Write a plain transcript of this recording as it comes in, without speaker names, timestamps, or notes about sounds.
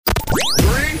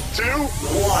2,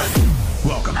 1.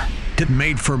 Welcome to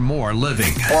Made for More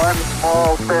Living. One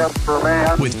small step for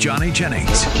man. With Johnny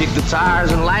Jennings. Kick the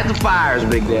tires and light the fires,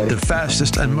 Big Daddy. The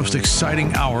fastest and most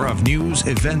exciting hour of news,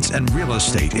 events, and real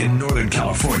estate in Northern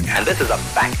California. And this is a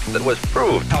fact that was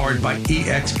proved. Powered by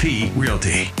eXp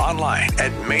Realty. Online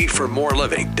at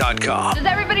madeformoreliving.com. Does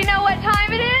everybody know what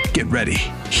time it is? Get ready.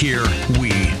 Here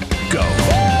we go.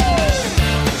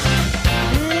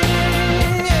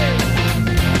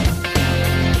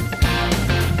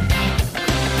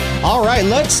 All right,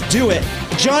 let's do it.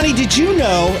 Johnny, did you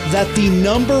know that the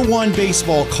 #1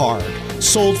 baseball card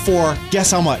sold for, guess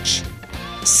how much?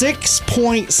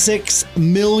 $6.6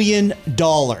 million.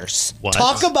 What?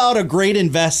 Talk about a great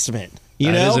investment.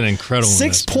 You know, is an incredible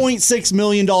 $6.6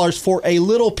 million for a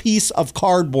little piece of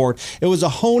cardboard. It was a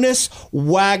Honus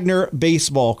Wagner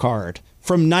baseball card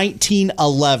from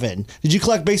 1911. Did you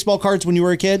collect baseball cards when you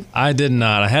were a kid? I did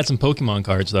not. I had some Pokemon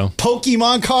cards, though.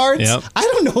 Pokemon cards? Yep. I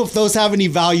don't know if those have any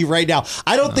value right now.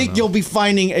 I don't think you'll be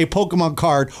finding a Pokemon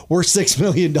card worth $6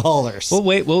 million.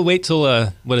 We'll wait till,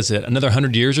 what is it, another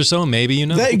 100 years or so? Maybe, you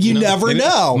know. You never maybe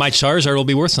know. My Charizard will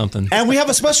be worth something. And we have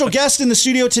a special guest in the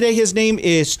studio today. His name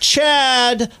is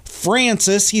Chad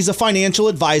Francis. He's a financial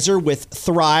advisor with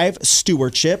Thrive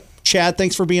Stewardship. Chad,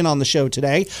 thanks for being on the show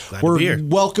today. We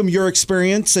welcome your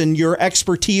experience and your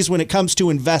expertise when it comes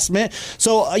to investment.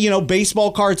 So,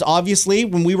 baseball cards, obviously,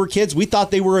 when we were kids, we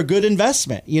thought they were a good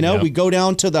investment. Yep. We go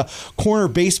down to the corner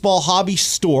baseball hobby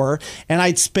store and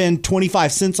I'd spend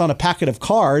 25 cents on a packet of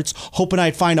cards, hoping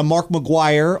I'd find a Mark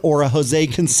McGwire or a Jose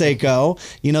Canseco,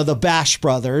 the Bash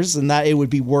Brothers, and that it would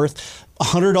be worth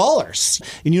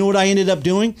 $100. And you know what I ended up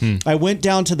doing? I went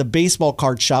down to the baseball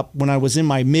card shop when I was in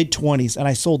my mid-20s and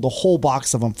I sold the whole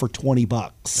box of them for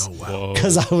 $20. Oh, wow.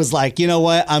 Because I was like, you know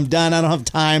what? I'm done. I don't have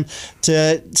time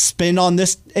to spend on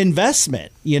this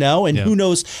investment, and who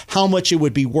knows how much it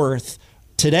would be worth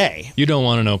today. You don't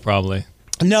want to know, probably.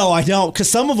 No, I don't, because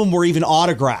some of them were even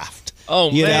autographed. Oh,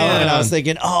 man. And I was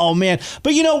thinking, oh, man.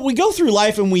 But, we go through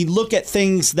life and we look at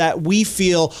things that we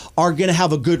feel are going to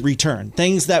have a good return,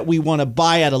 things that we want to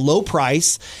buy at a low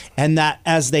price, and that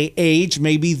as they age,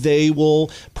 maybe they will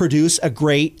produce a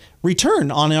great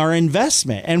return on our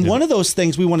investment. And one of those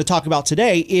things we want to talk about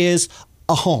today is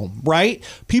a home, right?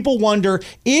 People wonder,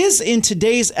 is in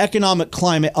today's economic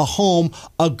climate a home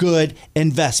a good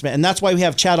investment? And that's why we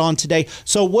have Chad on today.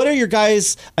 So what are your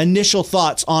guys' initial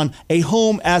thoughts on a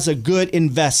home as a good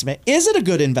investment? Is it a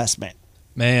good investment?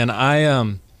 Man,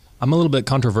 I'm a little bit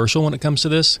controversial when it comes to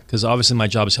this because obviously my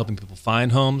job is helping people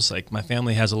find homes. Like my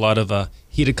family has a lot of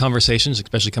heated conversations,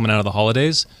 especially coming out of the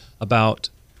holidays, about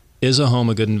is a home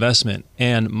a good investment?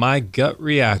 And my gut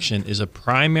reaction is a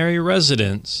primary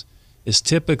residence is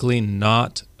typically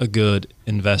not a good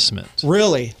investment.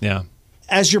 Really? Yeah.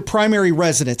 As your primary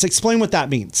residence, explain what that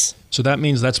means. So that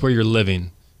means that's where you're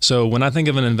living. So when I think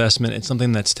of an investment, it's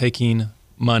something that's taking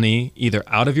money either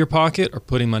out of your pocket or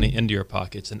putting money into your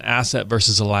pocket. It's an asset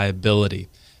versus a liability.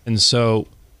 And so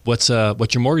what's your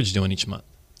mortgage doing each month?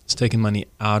 It's taking money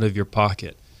out of your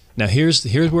pocket. Now here's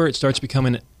where it starts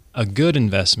becoming a good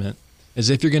investment is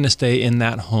if you're going to stay in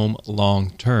that home long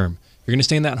term. You're going to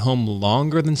stay in that home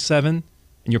longer than 7,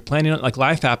 and you're planning on, like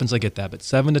life happens, I get that, but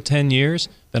 7 to 10 years,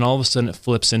 then all of a sudden it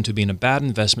flips into being a bad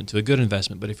investment to a good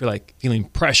investment. But if you're like feeling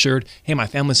pressured, hey, my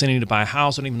family's saying I need to buy a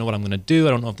house, I don't even know what I'm going to do,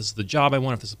 I don't know if this is the job I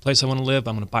want, if this is the place I want to live,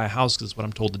 I'm going to buy a house because it's what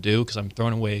I'm told to do because I'm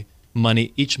throwing away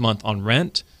money each month on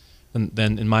rent,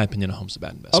 then in my opinion, a home's a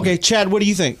bad investment. Okay, Chad, what do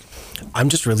you think? I'm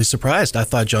just really surprised. I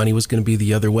thought Johnny was going to be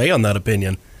the other way on that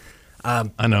opinion.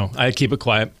 I know. I keep it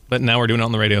quiet, but now we're doing it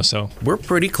on the radio, so. We're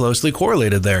pretty closely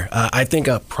correlated there. I think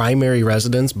a primary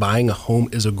residence, buying a home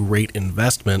is a great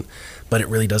investment, but it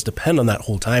really does depend on that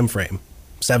whole time frame.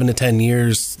 7 to 10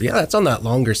 years, that's on that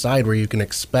longer side where you can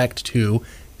expect to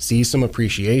see some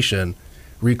appreciation,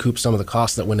 recoup some of the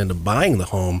costs that went into buying the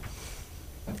home,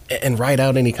 and ride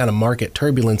out any kind of market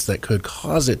turbulence that could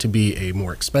cause it to be a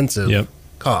more expensive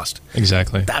cost.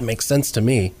 Exactly. That makes sense to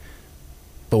me.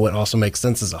 But what also makes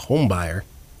sense as a home buyer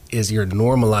is you're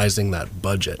normalizing that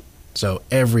budget. So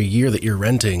every year that you're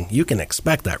renting, you can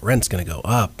expect that rent's going to go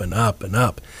up and up and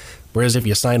up. Whereas if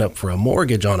you sign up for a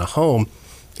mortgage on a home,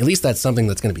 at least that's something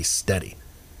that's going to be steady.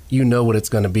 You know what it's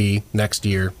going to be next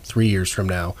year, 3 years from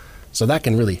now. So that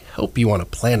can really help you on a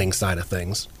planning side of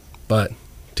things. But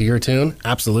to your tune,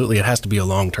 absolutely, it has to be a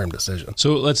long-term decision.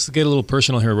 So let's get a little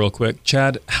personal here real quick.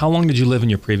 Chad, how long did you live in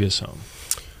your previous home?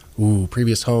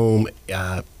 Previous home,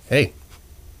 8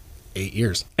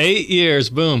 years. 8 years,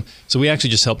 boom. So we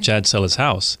actually just helped Chad sell his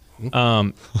house.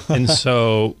 And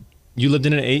so you lived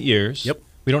in it 8 years. Yep.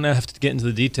 We don't have to get into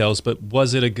the details, but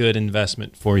was it a good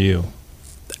investment for you?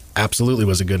 absolutely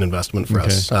was a good investment for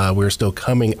us. We're still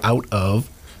coming out of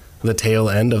the tail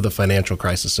end of the financial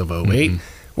crisis of '08.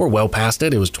 We're well past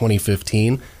it. It was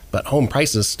 2015, but home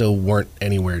prices still weren't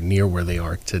anywhere near where they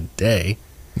are today.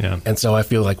 Yeah. And so I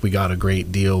feel like we got a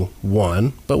great deal,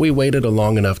 one, but we waited a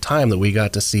long enough time that we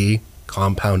got to see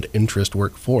compound interest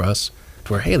work for us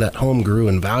to where, hey, that home grew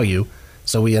in value.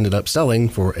 So we ended up selling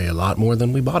for a lot more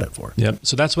than we bought it for. Yep.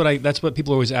 So that's what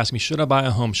people always ask me. Should I buy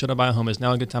a home? Should I buy a home? Is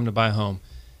now a good time to buy a home?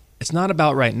 It's not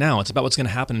about right now. It's about what's going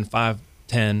to happen in 5,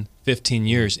 10, 15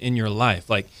 years in your life.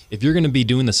 Like if you're going to be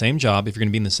doing the same job, if you're going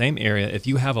to be in the same area, if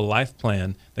you have a life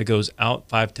plan that goes out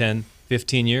 5, 10,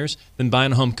 15 years, then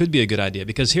buying a home could be a good idea.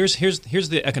 Because here's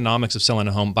the economics of selling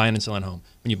a home, buying and selling a home.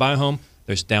 When you buy a home,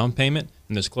 there's down payment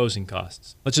and there's closing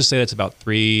costs. Let's just say that's about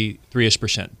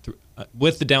 3-ish%.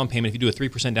 With the down payment, if you do a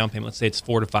 3% down payment, let's say it's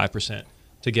 4 to 5%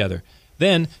 together.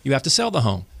 Then you have to sell the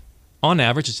home. On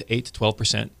average, it's 8 to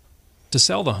 12% to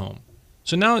sell the home.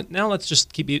 So now let's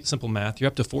just keep it simple math. You're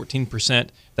up to 14%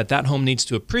 that home needs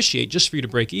to appreciate just for you to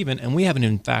break even, and we haven't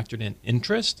even factored in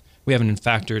interest. We haven't even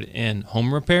factored in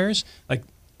home repairs. Like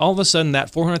all of a sudden,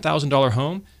 that $400,000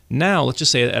 home, now let's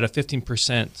just say at a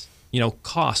 15%,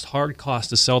 hard cost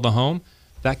to sell the home,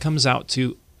 that comes out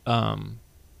to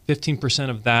 15%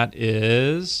 of that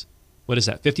is, what is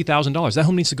that, $50,000. That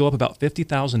home needs to go up about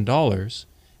 $50,000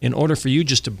 in order for you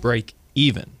just to break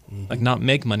even, like not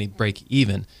make money, break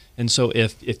even. And so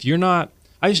if you're not,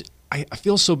 I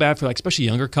feel so bad for like especially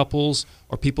younger couples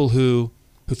or people who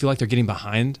feel like they're getting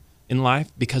behind in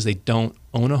life because they don't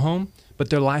own a home, but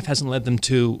their life hasn't led them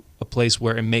to a place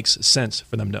where it makes sense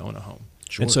for them to own a home.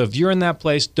 Sure. And so if you're in that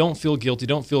place, don't feel guilty,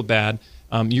 don't feel bad.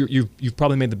 You've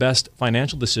probably made the best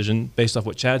financial decision based off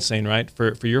what Chad's saying, right,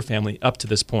 for your family up to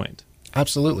this point.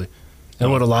 Absolutely.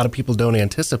 And what a lot of people don't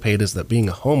anticipate is that being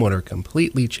a homeowner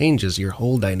completely changes your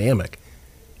whole dynamic.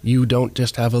 You don't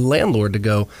just have a landlord to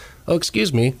go, oh,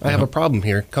 excuse me, I have a problem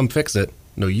here, come fix it.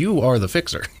 No, you are the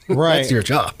fixer. Right. That's your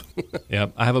job.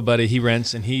 Yep. I have a buddy, he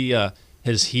rents, and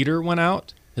his heater went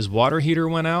out, his water heater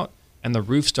went out, and the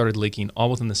roof started leaking all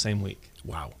within the same week.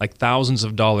 Wow. Like thousands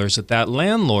of dollars that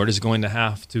landlord is going to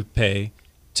have to pay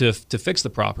to fix the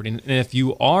property. And if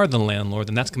you are the landlord,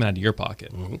 then that's coming out of your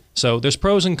pocket. So there's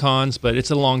pros and cons, but it's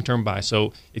a long-term buy.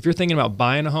 So if you're thinking about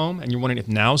buying a home and you're wondering if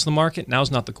now's the market, now's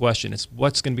not the question. It's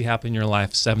what's going to be happening in your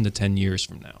life 7 to 10 years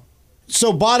from now.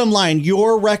 So bottom line,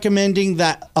 you're recommending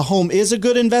that a home is a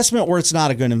good investment or it's not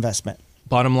a good investment?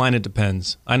 Bottom line, it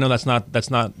depends. I know that's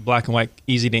not black and white,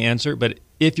 easy to answer, but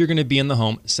if you're going to be in the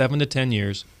home 7 to 10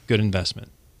 years, good investment.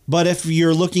 But if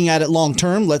you're looking at it long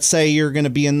term, let's say you're going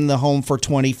to be in the home for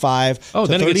 25 to 30 years.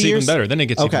 Then it gets even better. Then it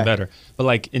gets even better.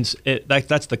 But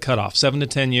that's the cutoff, 7 to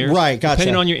 10 years. Right, gotcha.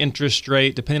 Depending on your interest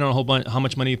rate, depending on a whole bunch, how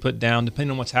much money you put down,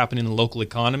 depending on what's happening in the local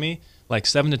economy, like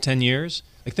 7 to 10 years.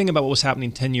 Like think about what was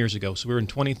happening 10 years ago. So we were in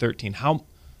 2013.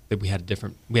 We had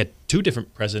 2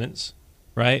 different presidents,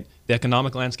 right? The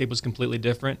economic landscape was completely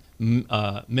different.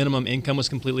 Minimum income was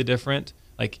completely different.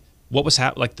 Like what was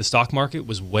like the stock market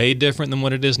was way different than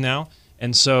what it is now.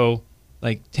 And so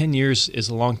like 10 years is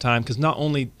a long time because not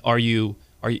only are you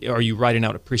writing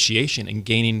out appreciation and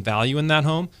gaining value in that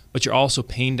home, but you're also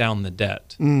paying down the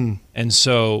debt. And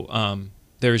so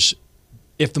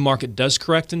if the market does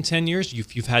correct in 10 years,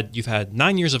 you've had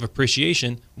 9 years of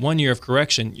appreciation, 1 year of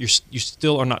correction, you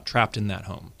still are not trapped in that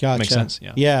home. Gotcha. Makes sense?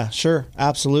 Yeah, sure.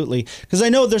 Absolutely. Because I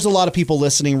know there's a lot of people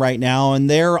listening right now and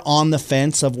they're on the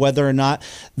fence of whether or not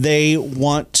they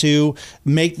want to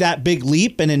make that big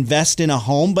leap and invest in a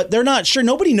home, but they're not sure.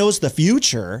 Nobody knows the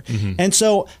future. And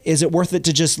so is it worth it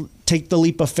to just take the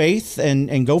leap of faith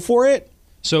and go for it?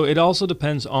 So it also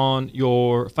depends on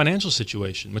your financial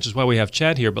situation, which is why we have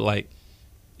Chad here. But like,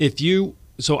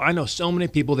 so I know so many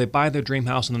people, they buy their dream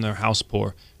house and then they're house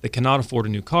poor. They cannot afford a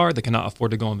new car. They cannot afford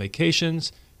to go on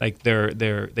vacations. Like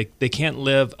they can't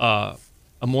live a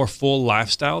more full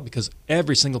lifestyle because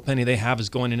every single penny they have is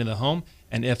going into the home.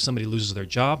 And if somebody loses their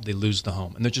job, they lose the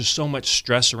home. And there's just so much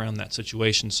stress around that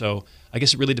situation. So I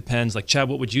guess it really depends. Like Chad,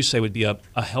 what would you say would be a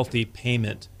healthy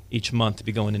payment each month to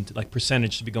be going into, like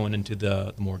percentage to be going into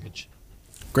the mortgage?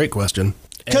 Great question.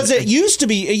 Because it used to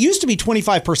be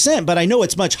 25%, but I know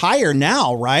it's much higher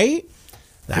now, right?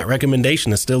 That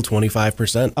recommendation is still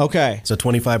 25%. Okay. So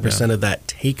 25% of that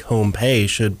take-home pay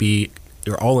should be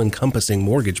your all-encompassing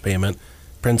mortgage payment,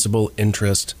 principal,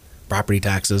 interest, property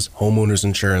taxes, homeowner's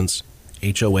insurance,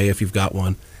 HOA if you've got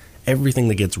one, everything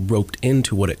that gets roped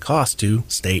into what it costs to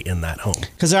stay in that home.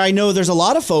 Because I know there's a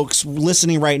lot of folks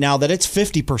listening right now that it's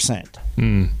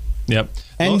 50%. Yep.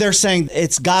 And they're saying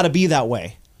it's got to be that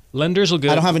way. Lenders will go.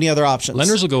 I don't have any other options.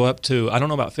 Lenders will go up to, I don't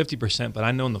know about 50%, but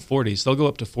I know in the 40s, they'll go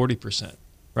up to 40%.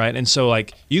 right? And so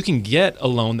like you can get a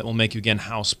loan that will make you again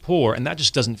house poor, and that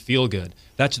just doesn't feel good.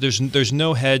 There's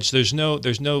no hedge, there's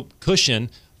no cushion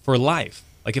for life.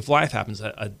 Like if life happens,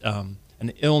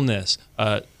 an illness,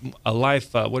 a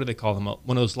life, what do they call them?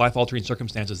 One of those life-altering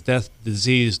circumstances, death,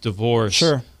 disease, divorce,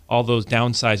 sure, all those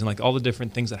downsides and like all the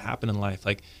different things that happen in life.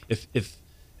 Like if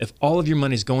all of your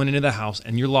money's going into the house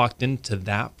and you're locked into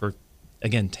that for,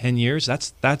 again, 10 years,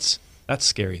 that's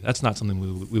scary. That's not something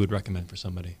we would recommend for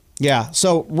somebody. Yeah.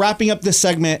 So wrapping up this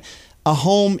segment, a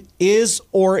home is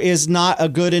or is not a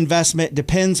good investment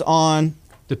depends on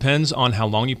how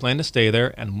long you plan to stay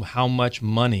there and how much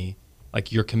money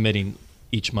like you're committing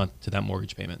each month to that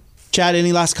mortgage payment. Chad,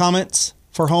 any last comments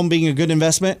for home being a good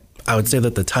investment? I would say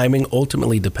that the timing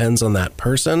ultimately depends on that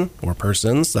person or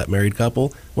persons, that married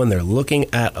couple. When they're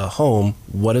looking at a home,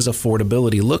 what does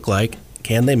affordability look like?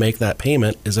 Can they make that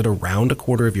payment? Is it around a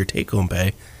quarter of your take-home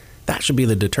pay? That should be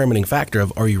the determining factor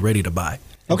of, are you ready to buy?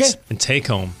 Okay. And take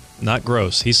home, not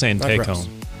gross. He's saying take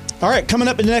home. All right, coming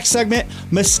up in the next segment,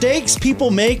 mistakes people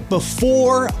make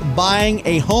before buying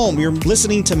a home. You're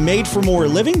listening to Made for More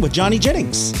Living with Johnny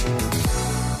Jennings.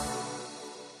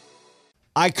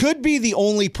 I could be the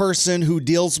only person who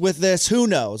deals with this, who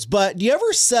knows? But do you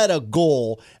ever set a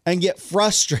goal and get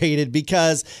frustrated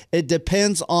because it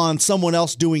depends on someone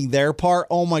else doing their part?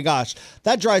 Oh my gosh,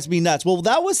 that drives me nuts. Well,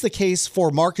 that was the case for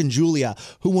Mark and Julia,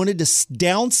 who wanted to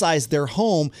downsize their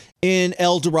home in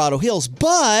El Dorado Hills,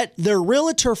 but their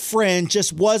realtor friend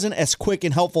just wasn't as quick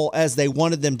and helpful as they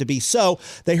wanted them to be. So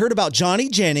they heard about Johnny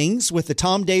Jennings with the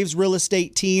Tom Daves real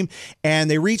estate team, and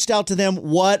they reached out to them.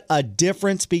 What a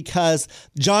difference, because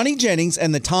Johnny Jennings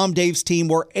and the Tom Daves team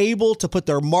were able to put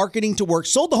their marketing to work,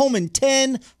 sold the home in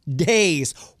 10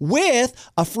 days with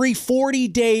a free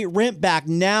 40-day rent back.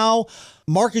 Now,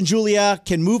 Mark and Julia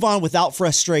can move on without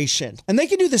frustration, and they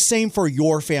can do the same for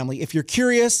your family. If you're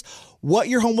curious what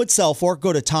your home would sell for,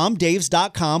 go to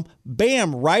tomdaves.com.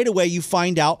 Bam, right away you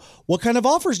find out what kind of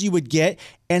offers you would get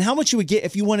and how much you would get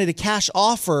if you wanted a cash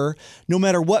offer, no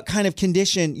matter what kind of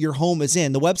condition your home is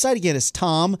in. The website again is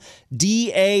tomdaves.com,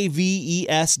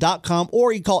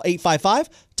 or you call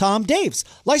 855-TOM-DAVES.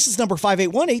 License number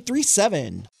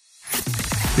 581837.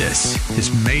 This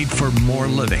is Made for More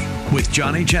Living with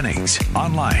Johnny Jennings,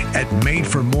 online at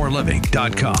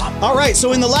madeformoreliving.com. All right,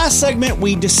 so in the last segment,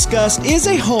 we discussed, is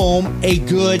a home a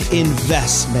good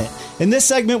investment? In this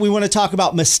segment, we want to talk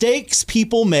about mistakes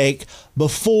people make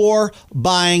before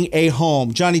buying a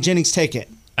home. Johnny Jennings, take it.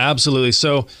 Absolutely.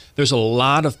 So there's a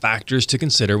lot of factors to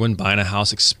consider when buying a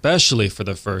house, especially for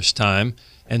the first time.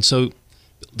 And so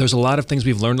there's a lot of things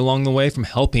we've learned along the way from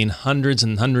helping hundreds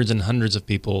and hundreds and hundreds of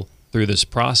people through this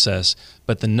process.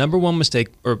 But the number one mistake,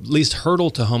 or at least hurdle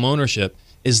to home ownership,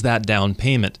 is that down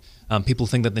payment. People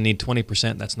think that they need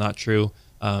 20%. That's not true.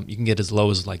 You can get as low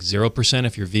as like 0%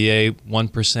 if you're VA,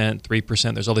 1%,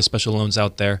 3%. There's all these special loans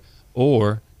out there,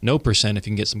 or no percent if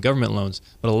you can get some government loans.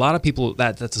 But a lot of people,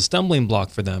 that's a stumbling block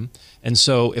for them. And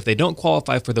so if they don't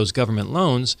qualify for those government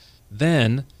loans,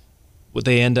 then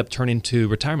they end up turning to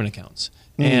retirement accounts.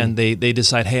 And they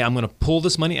decide, hey, I'm going to pull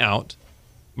this money out.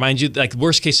 Mind you, like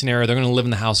worst case scenario, they're going to live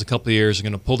in the house a couple of years. They're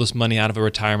going to pull this money out of a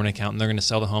retirement account, and they're going to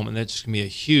sell the home, and that's just going to be a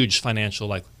huge financial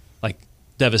like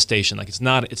devastation. Like it's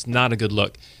not a good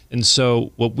look. And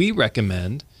so what we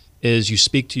recommend is you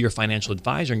speak to your financial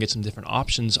advisor and get some different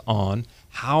options on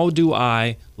how do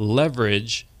I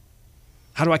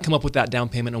come up with that down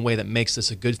payment in a way that makes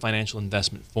this a good financial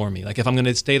investment for me? Like if I'm going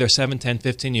to stay there 7, 10,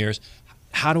 15 years,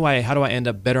 how do I end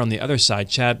up better on the other side?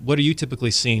 Chad, what are you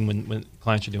typically seeing when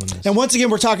clients are doing this? And once again,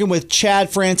 we're talking with Chad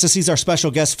Francis. He's our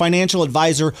special guest, financial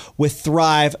advisor with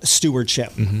Thrive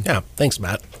Stewardship. Mm-hmm. Yeah, thanks,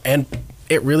 Matt. And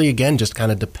it really, again, just kind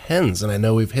of depends. And I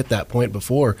know we've hit that point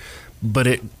before, but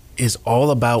it is all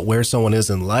about where someone is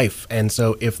in life. And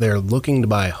so if they're looking to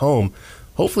buy a home,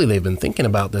 hopefully they've been thinking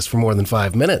about this for more than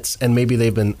 5 minutes, and maybe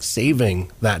they've been saving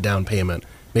that down payment.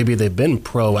 Maybe they've been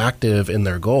proactive in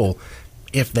their goal.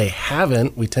 If they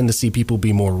haven't, we tend to see people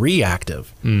be more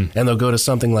reactive. And they'll go to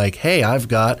something like, hey, I've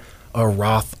got a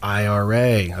Roth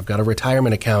IRA, I've got a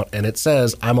retirement account, and it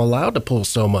says I'm allowed to pull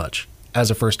so much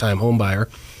as a first-time home buyer,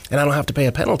 and I don't have to pay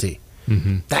a penalty.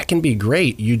 That can be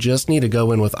great. You just need to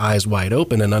go in with eyes wide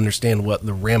open and understand what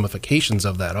the ramifications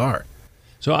of that are.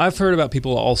 So I've heard about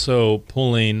people also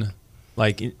pulling,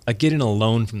 like getting a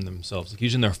loan from themselves, like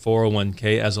using their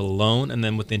 401k as a loan, and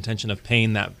then with the intention of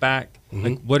paying that back.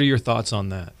 Like, what are your thoughts on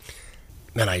that?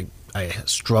 And I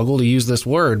struggle to use this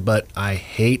word, but I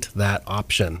hate that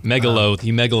option. Megaloth,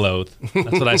 you megaloth.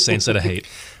 That's what I say instead of hate.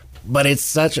 But it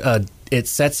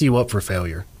sets you up for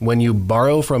failure. When you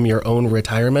borrow from your own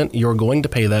retirement, you're going to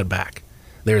pay that back.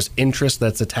 There's interest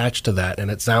that's attached to that, and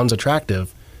it sounds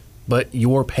attractive, but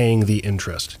you're paying the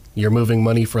interest. You're moving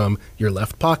money from your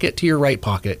left pocket to your right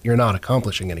pocket. You're not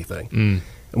accomplishing anything. And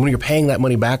when you're paying that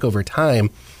money back over time,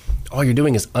 all you're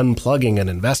doing is unplugging an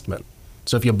investment.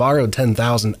 So if you borrowed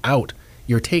 $10,000 out,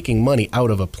 you're taking money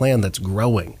out of a plan that's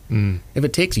growing. If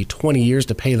it takes you 20 years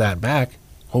to pay that back,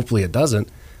 hopefully it doesn't,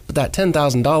 but that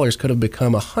 $10,000 could have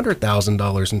become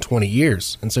 $100,000 in 20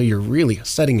 years. And so you're really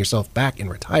setting yourself back in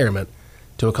retirement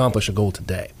to accomplish a goal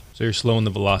today. So you're slowing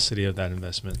the velocity of that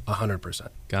investment. 100%.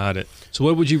 Got it. So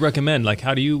what would you recommend? Like,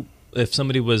 how do you, if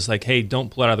somebody was like, hey, don't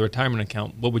pull it out of the retirement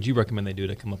account, what would you recommend they do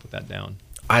to come up with that down?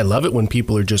 I love it when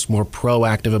people are just more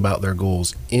proactive about their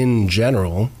goals in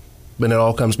general. But it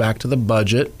all comes back to the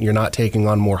budget. You're not taking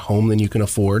on more home than you can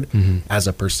afford as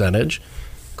a percentage.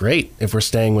 Great. If we're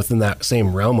staying within that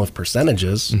same realm of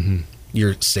percentages,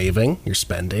 you're saving, you're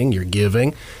spending, you're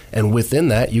giving. And within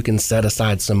that, you can set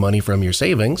aside some money from your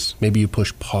savings. Maybe you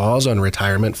push pause on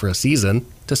retirement for a season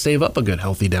to save up a good,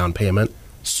 healthy down payment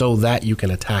so that you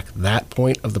can attack that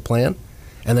point of the plan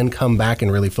and then come back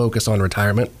and really focus on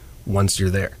retirement once you're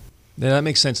there. Yeah, that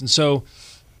makes sense. And so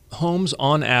homes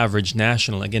on average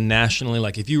nationally,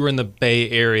 like if you were in the Bay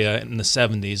Area in the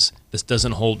 70s, this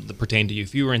doesn't pertain to you.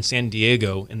 If you were in San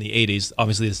Diego in the 80s,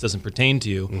 obviously this doesn't pertain to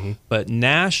you. But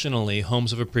nationally,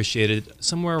 homes have appreciated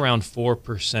somewhere around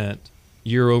 4%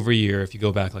 year over year if you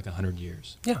go back like 100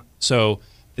 years. Yeah. So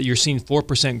that you're seeing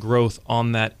 4% growth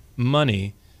on that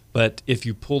money, but if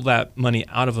you pull that money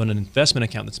out of an investment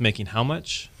account that's making how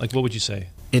much? Like, what would you say?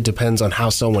 It depends on how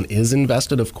someone is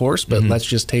invested, of course, but let's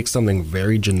just take something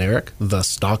very generic, the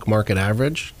stock market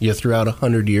average. You threw out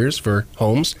 100 years for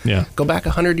homes. Yeah. Go back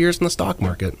 100 years in the stock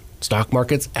market. Stock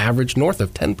market's average north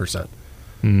of 10%.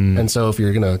 And so if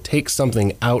you're going to take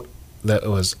something out that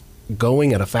was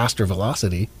going at a faster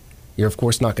velocity, you're of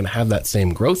course not going to have that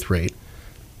same growth rate.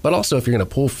 But also if you're going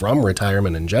to pull from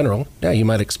retirement in general, yeah, you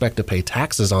might expect to pay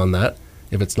taxes on that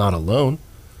if it's not a loan.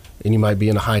 And you might be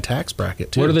in a high tax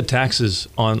bracket too. What are the taxes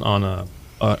on a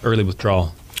early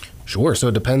withdrawal? Sure. So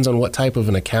it depends on what type of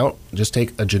an account. Just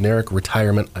take a generic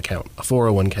retirement account, a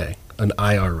 401k, an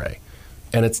IRA,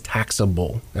 and it's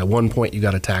taxable. At one point, you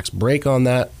got a tax break on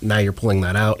that. Now you're pulling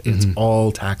that out. It's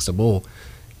all taxable.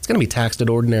 It's going to be taxed at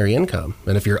ordinary income.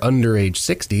 And if you're under age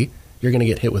 60, you're going to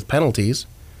get hit with penalties.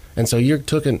 And so you're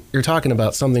talking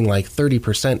about something like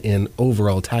 30% in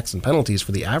overall tax and penalties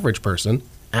for the average person,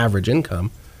 average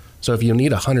income. So if you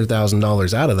need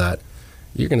 $100,000 out of that,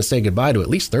 you're going to say goodbye to at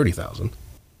least $30,000.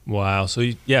 Wow.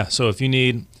 So so if you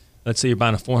need, let's say you're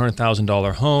buying a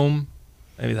 $400,000 home,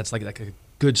 maybe that's like a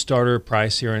good starter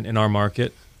price here in our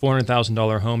market.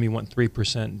 $400,000 home, you want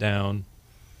 3% down.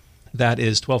 That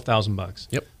is $12,000.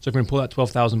 Yep. So if you're going to pull that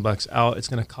 $12,000 out, it's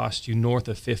going to cost you north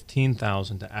of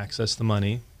 $15,000 to access the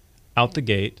money out the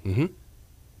gate.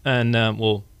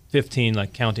 And 15,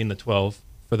 like counting the 12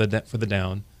 for the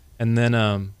down, and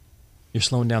then you're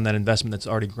slowing down that investment that's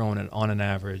already growing on an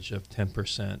average of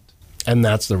 10%. And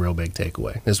that's the real big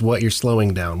takeaway, is what you're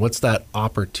slowing down. What's that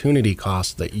opportunity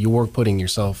cost that you're putting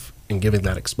yourself and giving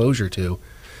that exposure to?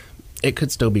 It could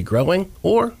still be growing,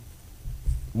 or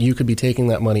you could be taking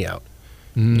that money out.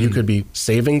 You could be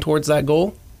saving towards that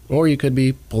goal, or you could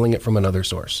be pulling it from another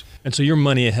source. And so you're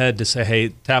money ahead to say,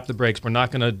 hey, tap the brakes. We're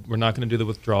not gonna do the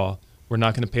withdrawal. We're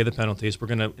not gonna pay the penalties. We're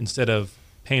gonna, instead of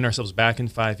paying ourselves back in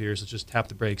 5 years, let's just tap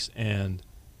the brakes and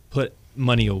put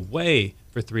money away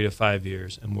for 3 to 5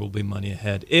 years, and we'll be money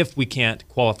ahead if we can't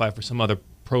qualify for some other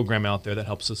program out there that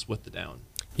helps us with the down.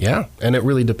 Yeah, and it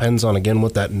really depends on, again,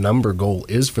 what that number goal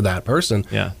is for that person.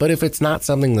 Yeah. But if it's not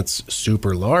something that's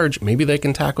super large, maybe they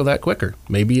can tackle that quicker.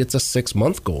 Maybe it's a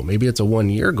 6-month goal. Maybe it's a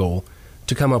 1-year goal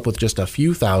to come up with just a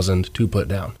few thousand to put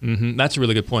down. That's a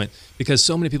really good point, because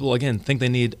so many people, again, think they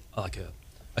need like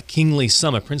a kingly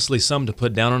sum, a princely sum to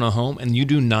put down on a home, and you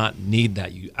do not need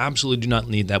that. You absolutely do not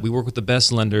need that. We work with the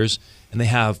best lenders, and they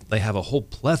have a whole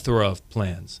plethora of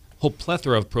plans, whole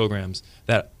plethora of programs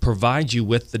that provide you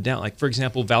with the down. Like, for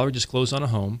example, Valerie just closed on a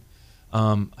home.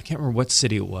 I can't remember what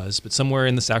city it was, but somewhere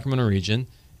in the Sacramento region,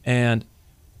 and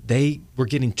they were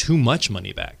getting too much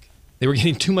money back. They were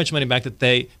getting too much money back that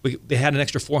they had an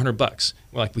extra $400.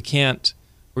 We're like, we can't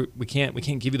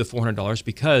give you the $400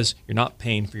 because you're not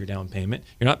paying for your down payment.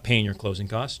 You're not paying your closing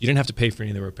costs. You didn't have to pay for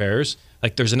any of the repairs.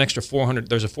 Like, there's an extra $400.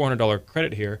 There's a $400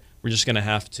 credit here. We're just going to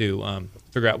have to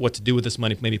figure out what to do with this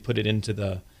money. Maybe put it into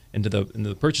the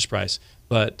purchase price.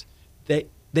 But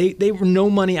they were no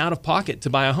money out of pocket to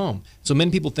buy a home. So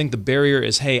many people think the barrier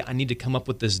is, hey, I need to come up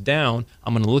with this down.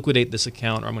 I'm going to liquidate this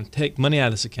account, or I'm going to take money out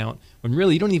of this account. When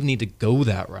really, you don't even need to go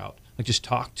that route. Like, just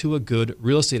talk to a good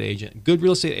real estate agent. Good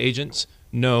real estate agents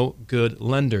know good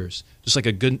lenders. Just like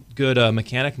a good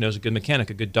mechanic knows a good mechanic,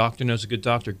 a good doctor knows a good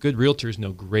doctor. Good realtors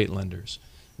know great lenders,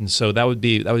 and so that would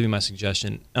be my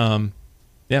suggestion.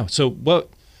 So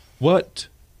what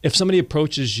if somebody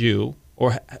approaches you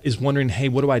or is wondering, hey,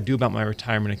 what do I do about my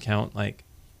retirement account? Like,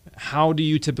 how do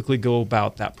you typically go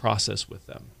about that process with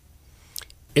them?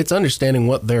 It's understanding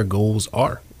what their goals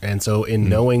are. And so in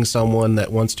knowing someone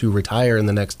that wants to retire in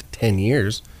the next 10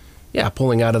 years,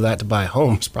 pulling out of that to buy a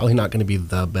home is probably not going to be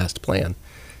the best plan.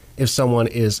 If someone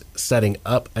is setting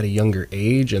up at a younger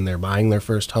age and they're buying their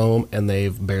first home and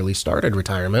they've barely started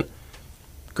retirement,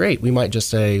 great. We might just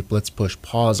say, let's push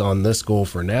pause on this goal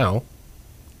for now.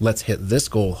 Let's hit this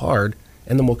goal hard,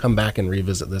 and then we'll come back and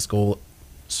revisit this goal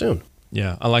soon.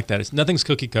 Yeah, I like that. Nothing's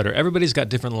cookie cutter. Everybody's got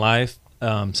different life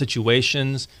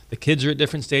situations. The kids are at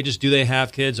different stages. Do they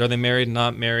have kids? Are they married,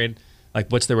 not married? Like,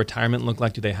 what's their retirement look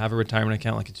like? Do they have a retirement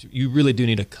account? Like, you really do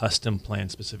need a custom plan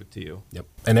specific to you. Yep.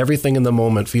 And everything in the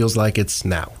moment feels like it's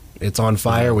now. It's on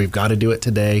fire. We've got to do it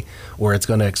today, or it's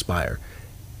going to expire.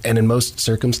 And in most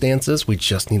circumstances, we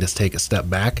just need to take a step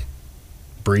back,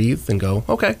 breathe, and go,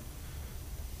 okay,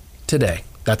 today,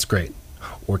 that's great.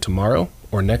 Or tomorrow,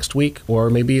 or next week, or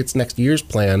maybe it's next year's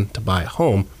plan to buy a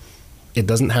home. It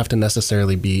doesn't have to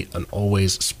necessarily be an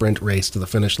always sprint race to the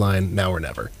finish line, now or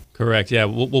never. Correct. Yeah,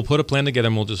 we'll put a plan together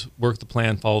and we'll just work the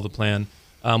plan, follow the plan.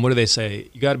 What do they say?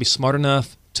 You got to be smart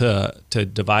enough to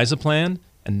devise a plan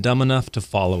and dumb enough to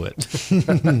follow it.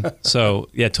 So,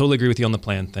 yeah, totally agree with you on the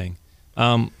plan thing.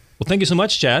 Well, thank you so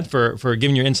much, Chad, for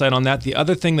giving your insight on that. The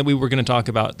other thing that we were going to talk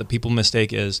about that people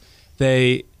mistake is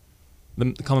the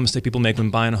common mistake people make when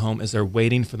buying a home is they're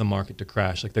waiting for the market to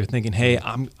crash. Like they're thinking, hey,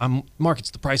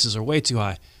 the prices are way too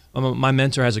high. My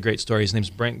mentor has a great story. His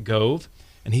name's Brent Gove,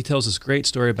 and he tells this great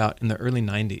story about in the early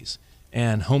 90s.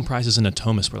 And home prices in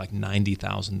Natomas were like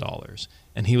 $90,000.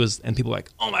 And people were like,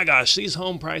 oh my gosh, these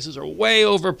home prices are way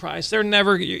overpriced.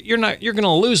 You're going to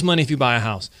lose money if you buy a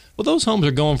house. Well, those homes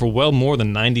are going for well more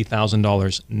than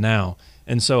 $90,000 now.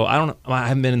 And so I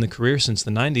haven't been in the career since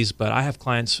the 90s, but I have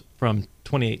clients from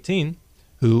 2018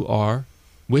 who are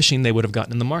wishing they would have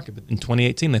gotten in the market. But in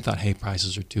 2018, they thought, hey,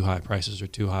 prices are too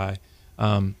high.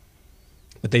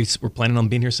 But they were planning on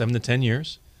being here 7 to 10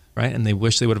 years, right? And they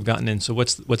wish they would have gotten in. So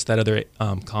what's that other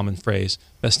common phrase?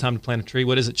 Best time to plant a tree.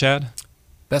 What is it, Chad?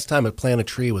 Best time to plant a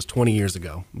tree was 20 years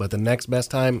ago, but the next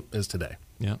best time is today.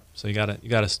 Yeah. So you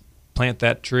gotta plant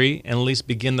that tree and at least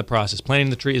begin the process.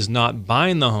 Planting the tree is not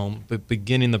buying the home, but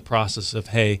beginning the process of,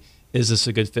 hey, is this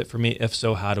a good fit for me? If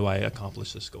so, how do I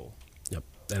accomplish this goal? Yep.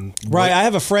 And right. I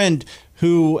have a friend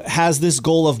who has this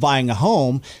goal of buying a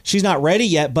home. She's not ready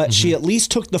yet, but she at least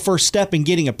took the first step in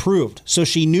getting approved. So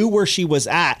she knew where she was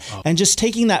at. And just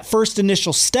taking that first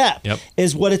initial step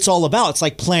is what it's all about. It's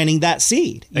like planting that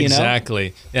seed.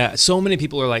 Exactly. Yeah. So many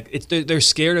people are like, they're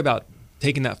scared about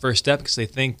taking that first step because they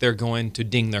think they're going to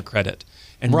ding their credit.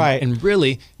 And, right. And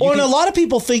really... and a lot of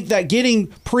people think that getting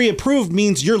pre-approved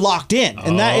means you're locked in.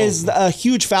 And that is a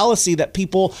huge fallacy that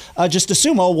people just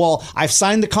assume, oh, well, I've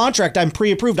signed the contract, I'm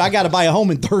pre-approved, I got to buy a home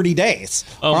in 30 days.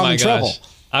 Oh, I'm my in gosh. trouble.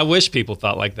 I wish people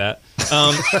thought like that.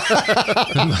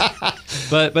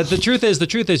 But the truth is,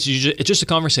 it's just a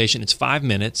conversation. It's 5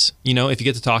 minutes. If you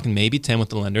get to talking maybe 10 with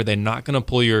the lender, they're not going to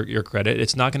pull your credit.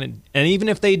 It's not going to, and even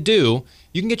if they do,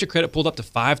 you can get your credit pulled up to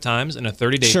 5 times in a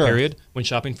 30-day period when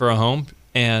shopping for a home.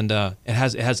 And it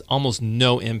has almost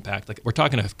no impact. Like we're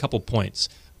talking a couple points.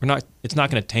 It's not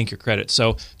going to tank your credit.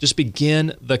 So just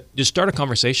start a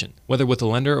conversation, whether with a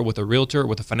lender or with a realtor or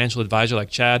with a financial advisor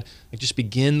like Chad. Just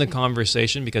begin the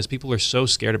conversation because people are so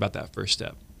scared about that first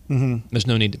step. There's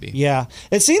no need to be. Yeah.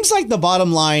 It seems like the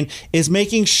bottom line is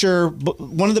making sure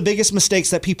one of the biggest mistakes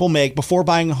that people make before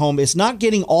buying a home is not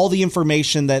getting all the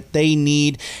information that they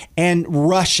need and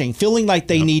rushing, feeling like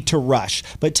they need to rush,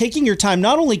 but taking your time,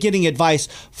 not only getting advice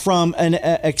from an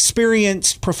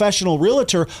experienced professional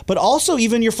realtor, but also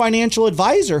even your financial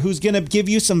advisor who's going to give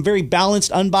you some very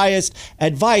balanced, unbiased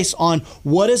advice on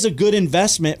what is a good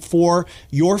investment for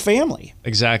your family.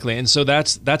 Exactly. And so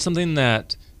that's something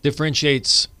that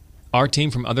differentiates our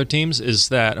team from other teams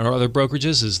or other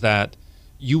brokerages is that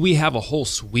we have a whole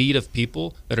suite of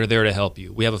people that are there to help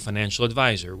you. We have a financial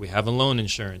advisor. We have a loan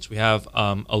insurance. We have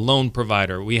a loan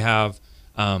provider. We have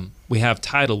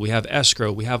title. We have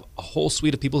escrow. We have a whole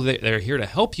suite of people that are here to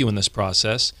help you in this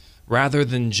process rather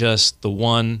than just the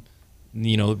one,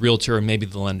 realtor or maybe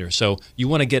the lender. So you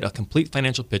want to get a complete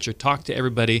financial picture, talk to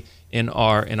everybody in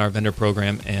our vendor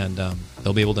program, and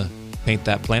they'll be able to paint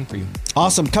that plan for you.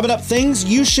 Awesome. Coming up, things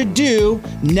you should do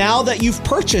now that you've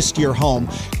purchased your home.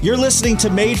 You're listening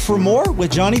to Made for More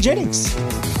with Johnny Jennings.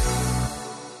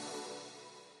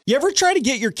 You ever try to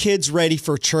get your kids ready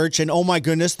for church and oh my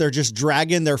goodness, they're just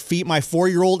dragging their feet? My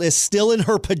 4-year-old is still in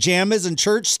her pajamas and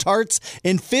church starts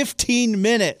in 15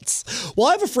 minutes. Well,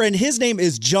 I have a friend. His name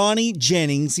is Johnny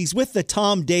Jennings. He's with the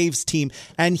Tom Daves team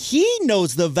and he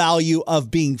knows the value of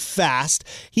being fast.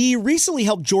 He recently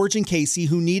helped George and Casey,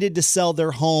 who needed to sell their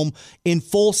home in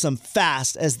Folsom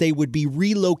fast as they would be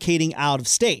relocating out of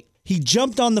state. He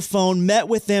jumped on the phone, met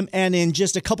with them, and in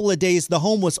just a couple of days, the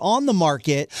home was on the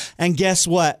market. And guess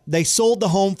what? They sold the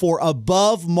home for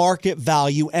above market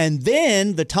value. And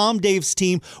then the Tom Daves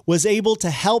team was able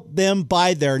to help them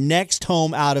buy their next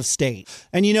home out of state.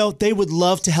 And you know, they would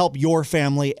love to help your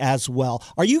family as well.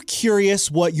 Are you curious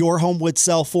what your home would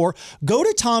sell for? Go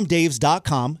to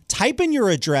tomdaves.com, type in your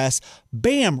address.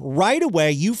 Bam, right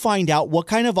away, you find out what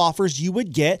kind of offers you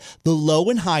would get, the low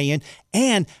and high end,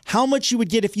 and how much you would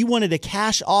get if you wanted a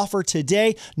cash offer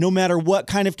today, no matter what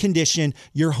kind of condition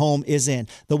your home is in.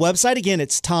 The website, again,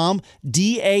 it's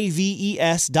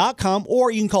tomdaves.com,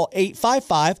 or you can call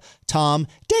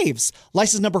 855-TOM-DAVES.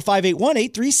 License number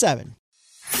 581837.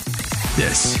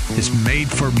 This is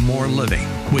Made for More Living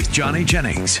with Johnny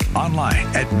Jennings, online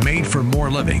at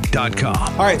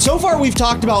madeformoreliving.com. All right, so far we've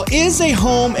talked about, is a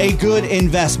home a good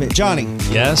investment? Johnny?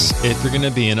 Yes, if you're going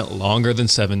to be in it longer than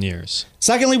 7 years.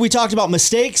 Secondly, we talked about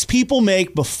mistakes people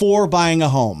make before buying a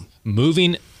home.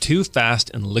 Moving too fast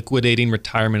and liquidating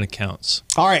retirement accounts.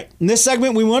 All right, in this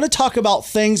segment, we want to talk about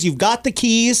things. You've got the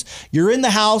keys, you're in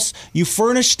the house, you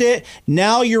furnished it,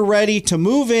 now you're ready to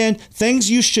move in, things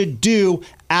you should do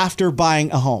after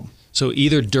buying a home. So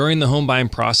either during the home buying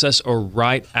process or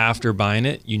right after buying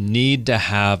it, you need to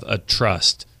have a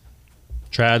trust.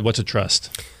 Trad, what's a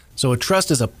trust? So a trust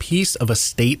is a piece of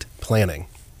estate planning.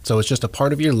 So it's just a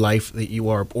part of your life that you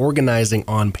are organizing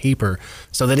on paper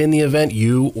so that in the event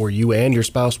you or you and your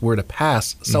spouse were to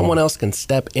pass, someone else can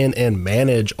step in and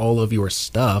manage all of your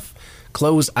stuff,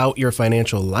 close out your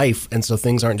financial life, and so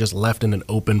things aren't just left in an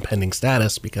open pending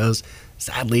status because,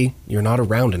 sadly, you're not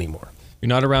around anymore. You're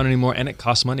not around anymore, and it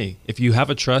costs money. If you have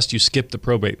a trust, you skip the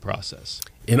probate process.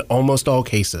 In almost all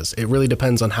cases. It really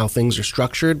depends on how things are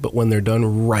structured, but when they're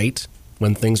done right,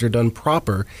 when things are done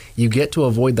proper, you get to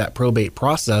avoid that probate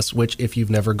process, which if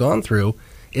you've never gone through,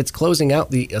 it's closing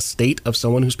out the estate of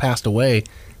someone who's passed away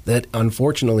that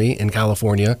unfortunately in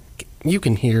California, you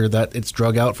can hear that it's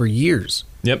drug out for years.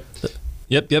 Yep.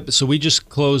 So we just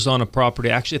closed on a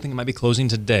property. Actually, I think it might be closing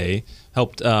today.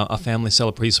 Helped a family sell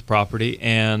a piece of property,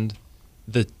 and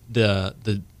the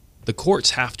courts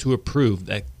have to approve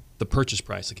that the purchase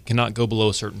price. Like, it cannot go below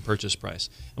a certain purchase price.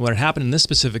 And what had happened in this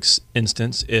specific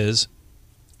instance is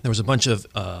there was a bunch of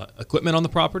equipment on the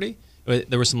property.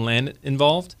 There was some land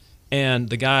involved, and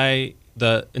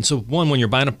so when you're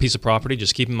buying a piece of property,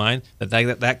 just keep in mind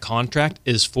that contract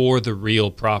is for the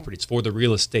real property. It's for the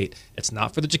real estate. It's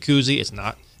not for the jacuzzi.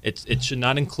 It should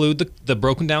not include the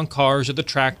broken down cars or the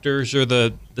tractors or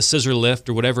the scissor lift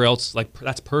or whatever else. Like,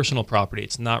 that's personal property.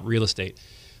 It's not real estate.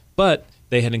 But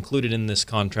they had included in this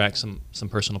contract some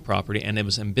personal property, and it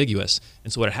was ambiguous.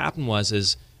 And so what happened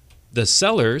is the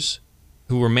sellers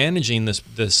who were managing this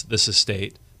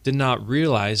estate did not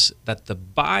realize that the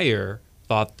buyer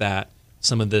thought that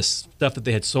some of this stuff that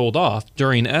they had sold off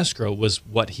during escrow was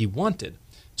what he wanted.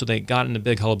 So they got in a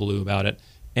big hullabaloo about it,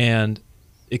 and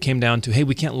it came down to, hey,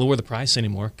 we can't lower the price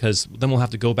anymore because then we'll have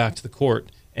to go back to the court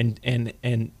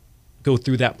and go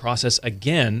through that process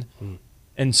again.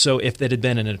 And so if that had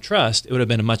been in a trust, it would have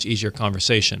been a much easier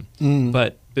conversation.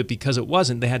 But because it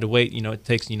wasn't, they had to wait. It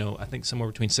takes, I think somewhere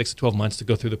between 6 to 12 months to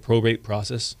go through the probate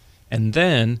process. And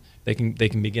then they can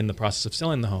begin the process of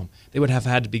selling the home. They would have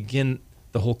had to begin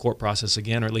the whole court process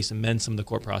again, or at least amend some of the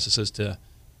court processes to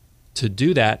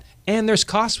do that. And there's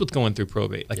costs with going through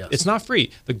probate. It's not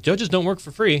free. The judges don't work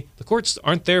for free. The courts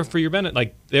aren't there for your benefit.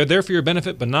 Like, they're there for your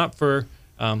benefit, but not for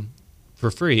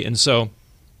free. And so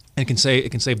it can save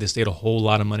the estate a whole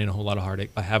lot of money and a whole lot of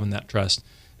heartache by having that trust.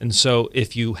 And so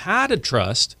if you had a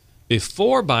trust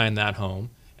before buying that home,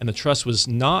 and the trust was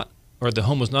not, or the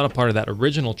home was not a part of that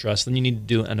original trust, then you need to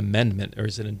do an amendment, or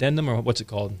is it an addendum, or what's it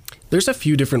called? There's a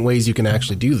few different ways you can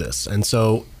actually do this. And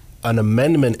so an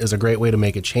amendment is a great way to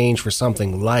make a change for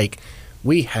something like,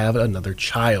 we have another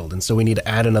child, and so we need to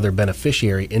add another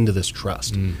beneficiary into this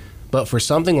trust. But for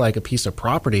something like a piece of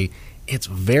property, it's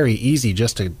very easy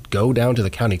just to go down to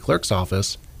the county clerk's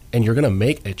office, and you're going to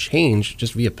make a change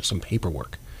just via some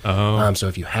paperwork. So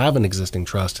if you have an existing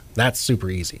trust, that's super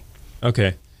easy.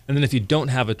 Okay. And then if you don't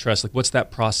have a trust, what's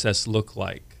that process look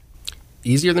like?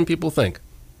 Easier than people think.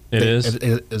 It is?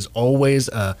 It is always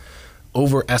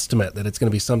overestimate that it's going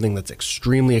to be something that's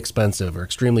extremely expensive or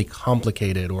extremely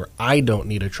complicated, or I don't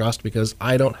need a trust because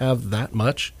I don't have that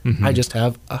much. I just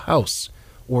have a house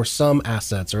or some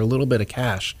assets or a little bit of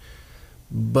cash.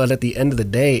 But at the end of the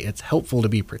day, it's helpful to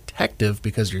be protective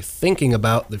because you're thinking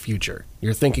about the future.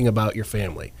 You're thinking about your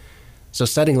family. So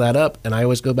setting that up, and I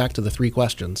always go back to the 3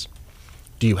 questions.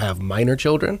 Do you have minor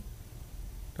children?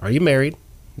 Are you married?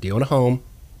 Do you own a home?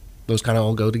 Those kind of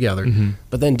all go together.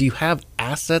 But then do you have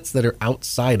assets that are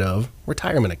outside of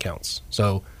retirement accounts?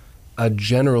 So a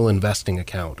general investing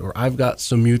account, or I've got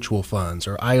some mutual funds,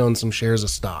 or I own some shares of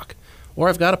stock, or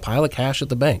I've got a pile of cash at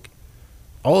the bank.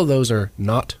 All of those are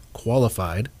not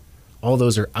qualified. All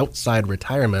those are outside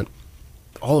retirement,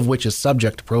 all of which is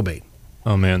subject to probate.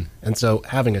 Oh, man. And so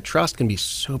having a trust can be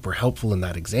super helpful in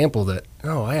that example that,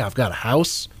 I've got a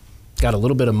house, got a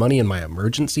little bit of money in my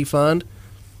emergency fund,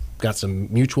 got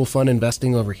some mutual fund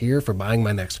investing over here for buying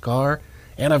my next car,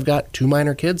 and I've got 2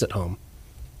 minor kids at home.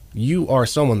 You are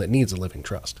someone that needs a living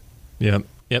trust. Yep.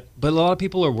 But a lot of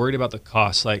people are worried about the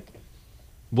cost. Like,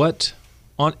 what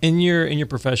in your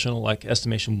professional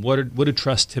estimation, what do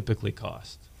trusts typically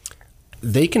cost?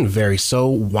 They can vary so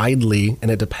widely, and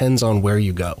it depends on where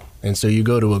you go. And so you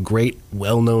go to a great,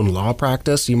 well-known law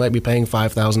practice, you might be paying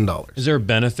 $5,000. Is there a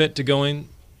benefit to going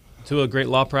to a great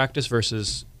law practice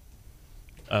versus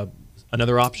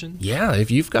another option? Yeah, if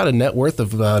you've got a net worth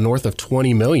of north of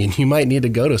 $20 million, you might need to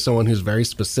go to someone who's very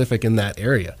specific in that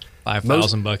area.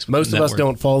 $5,000. Most of us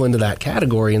don't fall into that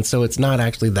category, and so it's not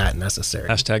actually that necessary.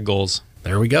 # goals.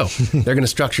 There we go. They're going to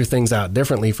structure things out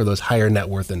differently for those higher net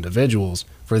worth individuals.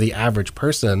 For the average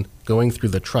person going through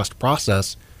the trust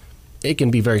process, it can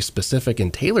be very specific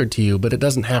and tailored to you, but it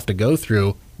doesn't have to go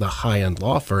through the high-end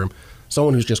law firm.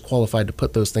 Someone who's just qualified to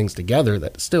put those things together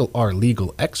that still are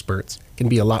legal experts can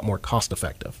be a lot more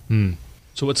cost-effective.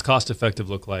 So what's cost-effective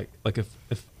look like? Like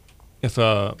if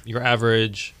your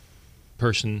average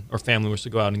person or family was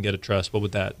to go out and get a trust,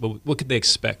 what could they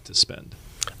expect to spend?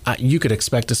 You could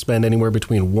expect to spend anywhere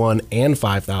between $1,000 and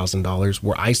 $5,000,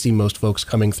 where I see most folks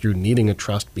coming through needing a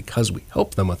trust because we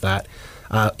help them with that,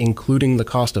 including the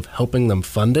cost of helping them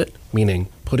fund it, meaning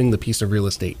putting the piece of real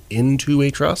estate into a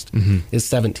trust, is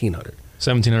 $1,700.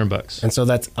 $1,700. And so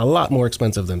that's a lot more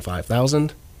expensive than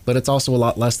 $5,000, but it's also a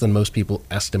lot less than most people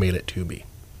estimate it to be.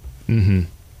 And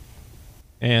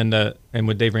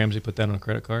would Dave Ramsey put that on a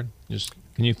credit card?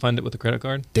 Can you fund it with a credit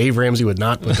card? Dave Ramsey would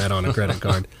not put that on a credit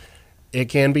card. It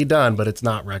can be done, but it's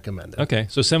not recommended. Okay,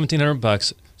 so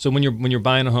 $1,700. So when you're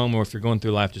buying a home, or if you're going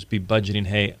through life, just be budgeting.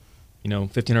 Hey,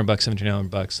 $1,500,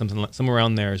 $1,700, somewhere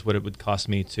around there is what it would cost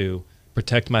me to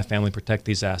protect my family, protect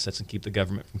these assets, and keep the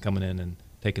government from coming in and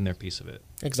taking their piece of it.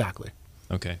 Exactly.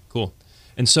 Okay, cool.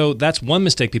 And so that's one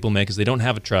mistake people make, is they don't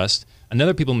have a trust.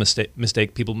 Another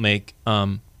mistake people make,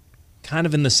 kind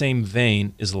of in the same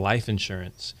vein, is life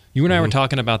insurance. You and I were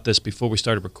talking about this before we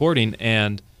started recording,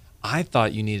 and I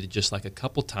thought you needed just like a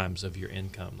couple times of your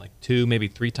income, like 2, maybe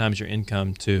 3 times your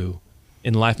income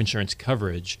in life insurance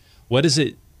coverage. What is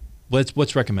it?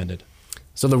 What's recommended?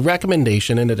 So the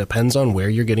recommendation, and it depends on where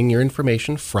you're getting your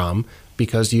information from,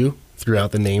 because you threw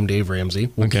out the name Dave Ramsey.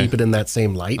 We'll keep it in that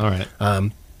same light. All right.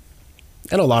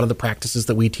 And a lot of the practices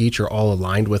that we teach are all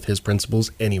aligned with his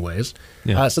principles anyways.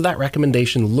 Yeah. So that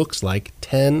recommendation looks like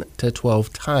 10 to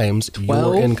 12 times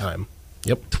your income.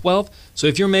 Yep. 12? So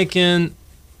if you're making,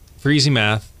 for easy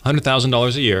math,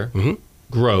 $100,000 a year,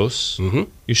 gross,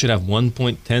 you should have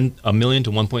 $1 million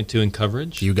to 1.2 in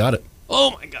coverage? You got it.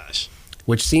 Oh my gosh.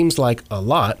 Which seems like a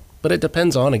lot, but it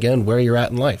depends on, again, where you're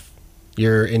at in life.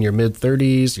 You're in your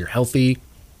mid-30s, you're healthy,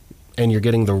 and you're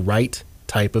getting the right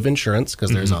type of insurance,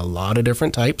 because there's a lot of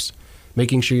different types.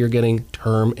 Making sure you're getting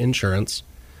term insurance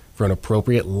for an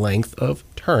appropriate length of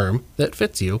term that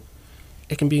fits you.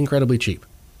 It can be incredibly cheap.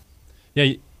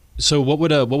 Yeah. So what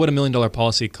would a $1 million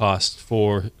policy cost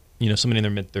for somebody in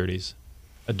their mid-30s,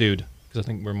 a dude? Because I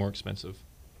think we're more expensive.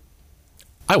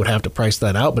 I would have to price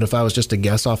that out, but if I was just to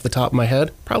guess off the top of my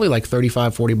head, probably like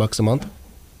 $35-$40 a month.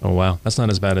 Oh wow, that's not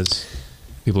as bad as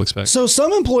people expect. So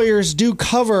some employers do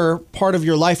cover part of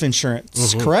your life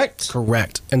insurance, correct?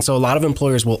 Correct. And so a lot of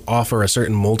employers will offer a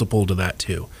certain multiple to that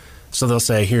too. So they'll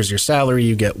say, here's your salary,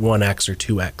 you get 1x or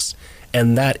 2x.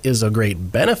 And that is a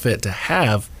great benefit to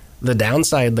have. The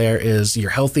downside there is you're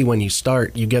healthy when you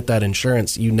start, you get that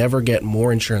insurance, you never get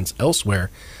more insurance elsewhere.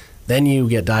 Then you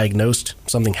get diagnosed,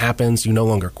 something happens, you no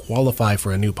longer qualify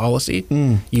for a new policy.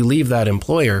 You leave that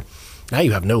employer, now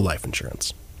you have no life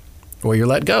insurance. Or you're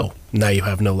let go, now you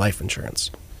have no life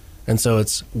insurance. And so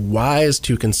it's wise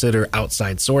to consider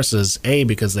outside sources, A,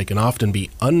 because they can often be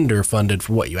underfunded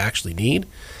for what you actually need,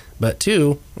 but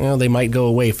 2, they might go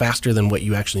away faster than what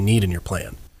you actually need in your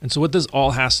plan. And so what this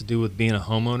all has to do with being a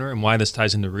homeowner and why this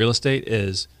ties into real estate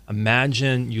is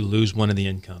imagine you lose one of the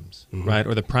incomes, right?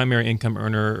 Or the primary income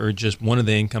earner or just one of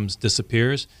the incomes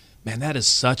disappears. Man, that is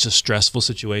such a stressful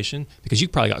situation because you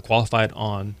probably got qualified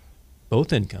on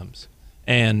both incomes.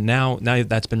 And now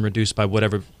that's been reduced by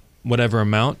whatever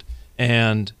amount.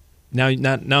 And now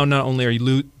not only are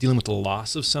you dealing with the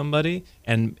loss of somebody,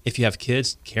 and if you have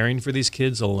kids, caring for these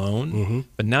kids alone,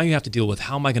 but now you have to deal with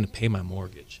how am I going to pay my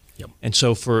mortgage? Yep. And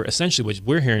so for essentially what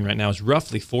we're hearing right now is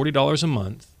roughly $40 a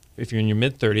month. If you're in your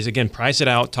mid-30s, again, price it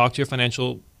out, talk to your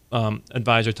financial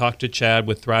advisor, talk to Chad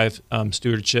with Thrive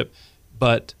Stewardship.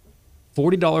 But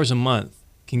 $40 a month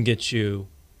can get you,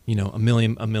 $1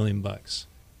 million bucks.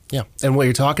 Yeah. And what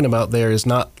you're talking about there is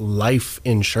not life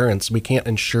insurance. We can't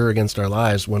insure against our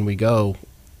lives. When we go,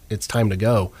 it's time to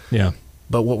go. Yeah.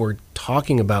 But what we're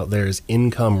talking about there is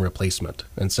income replacement.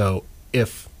 And so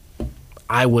if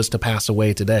I was to pass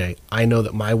away today, I know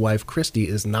that my wife, Christy,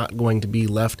 is not going to be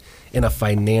left in a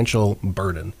financial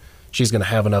burden. She's going to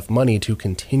have enough money to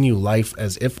continue life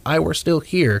as if I were still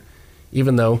here,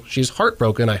 even though she's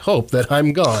heartbroken, I hope, that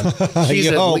I'm gone.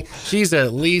 She's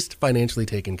at least financially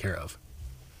taken care of.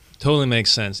 Totally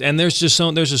makes sense. And there's just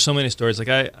so many stories.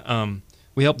 Like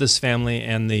we helped this family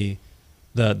and the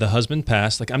husband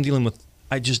passed. Like I'm dealing with,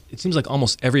 it seems like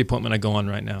almost every appointment I go on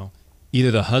right now,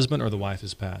 either the husband or the wife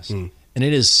has passed. And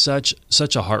it is such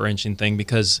a heart-wrenching thing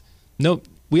because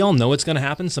we all know it's going to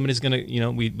happen. Somebody's going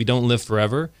to, we don't live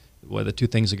forever. Well, the two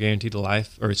things are guaranteed to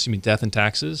life, or death and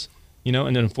taxes,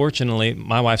 and unfortunately,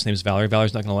 my wife's name is Valerie.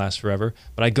 Valerie's not going to last forever.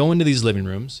 But I go into these living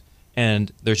rooms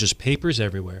and there's just papers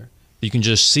everywhere. You can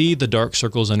just see the dark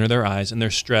circles under their eyes and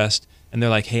they're stressed and they're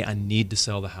like, hey, I need to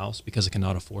sell the house because I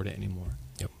cannot afford it anymore.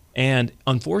 Yep. And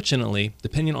unfortunately,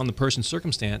 depending on the person's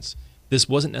circumstance, this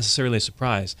wasn't necessarily a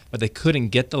surprise, but they couldn't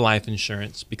get the life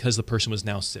insurance because the person was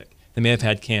now sick. They may have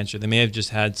had cancer. They may have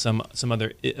just had some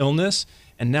other illness.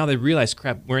 And now they realize,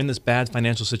 crap, we're in this bad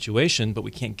financial situation, but we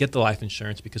can't get the life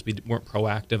insurance because we weren't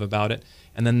proactive about it.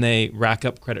 And then they rack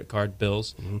up credit card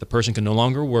bills. The person can no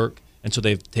longer work. And so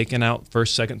they've taken out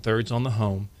first, second, thirds on the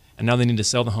home. And now they need to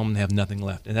sell the home and they have nothing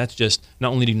left. And that's just,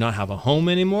 not only do you not have a home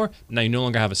anymore, now you no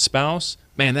longer have a spouse.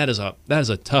 Man, that is a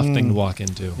tough thing to walk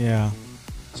into. Yeah.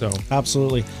 So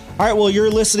absolutely. All right, well, you're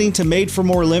listening to Made for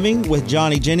More Living with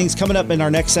Johnny Jennings. Coming up in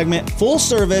our next segment, full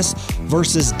service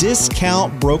versus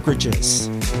discount brokerages.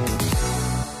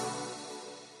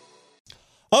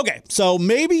 Okay, so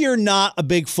maybe you're not a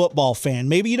big football fan.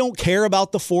 Maybe you don't care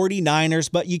about the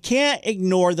 49ers, but you can't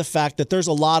ignore the fact that there's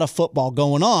a lot of football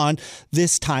going on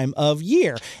this time of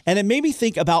year. And it made me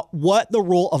think about what the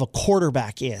role of a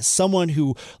quarterback is. Someone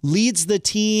who leads the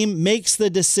team, makes the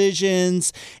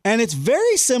decisions. And it's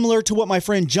very similar to what my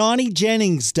friend Johnny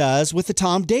Jennings does with the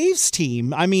Tom Daves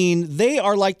team. I mean, they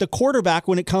are like the quarterback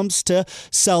when it comes to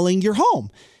selling your home.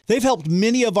 They've helped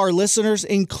many of our listeners,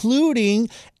 including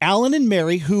Alan and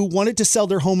Mary, who wanted to sell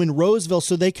their home in Roseville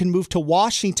so they can move to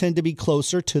Washington to be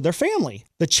closer to their family.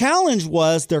 The challenge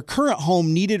was their current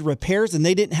home needed repairs and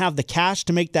they didn't have the cash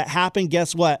to make that happen.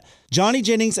 Guess what? Johnny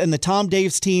Jennings and the Tom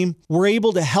Daves team were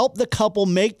able to help the couple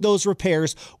make those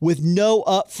repairs with no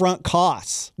upfront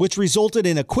costs, which resulted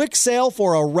in a quick sale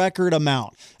for a record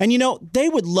amount. And they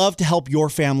would love to help your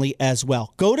family as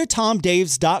well. Go to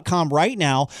TomDaves.com right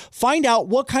now. Find out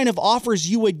what kind of offers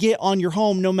you would get on your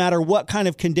home no matter what kind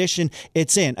of condition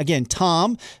it's in. Again,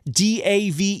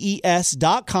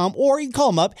 TomDaves.com, or you can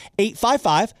call them up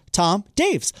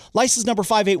 855-TOM-DAVES. License number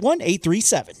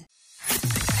 581837.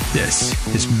 This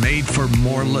is Made for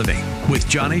More Living with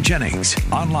Johnny Jennings,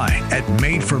 online at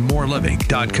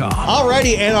madeformoreliving.com.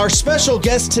 Alrighty, and our special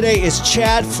guest today is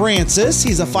Chad Francis.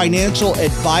 He's a financial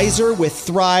advisor with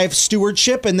Thrive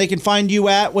Stewardship, and they can find you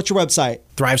at, what's your website?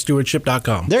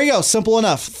 ThriveStewardship.com. There you go. Simple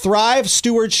enough.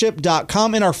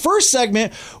 ThriveStewardship.com. In our first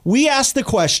segment, we asked the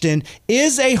question,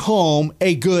 is a home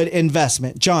a good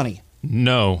investment? Johnny?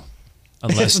 No.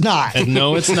 It's not.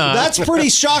 No, it's not. That's pretty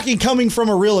shocking coming from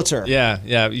a realtor.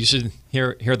 Yeah. You should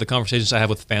hear the conversations I have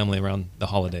with family around the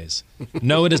holidays.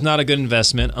 No, it is not a good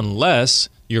investment unless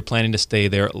you're planning to stay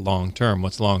there long term.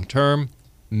 What's long term?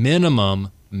 Minimum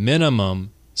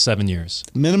 7 years.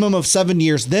 Minimum of 7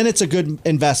 years. Then it's a good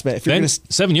investment. If you're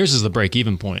 7 years is the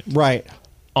break-even point. Right.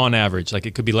 On average. Like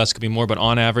it could be less, could be more, but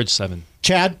on average, 7.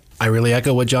 Chad? I really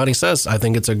echo what Johnny says. I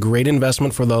think it's a great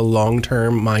investment for the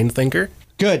long-term mind thinker.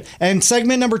 Good. And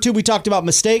segment number 2, we talked about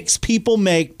mistakes people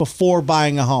make before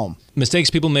buying a home. Mistakes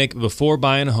people make before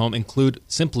buying a home include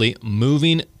simply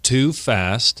moving too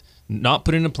fast, not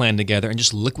putting a plan together, and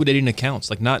just liquidating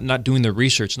accounts, like not doing the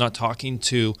research, not talking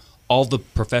to all the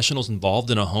professionals involved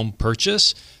in a home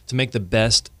purchase to make the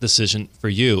best decision for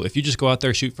you. If you just go out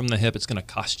there, shoot from the hip, it's going to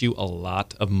cost you a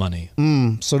lot of money.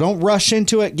 So don't rush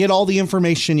into it. Get all the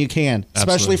information you can,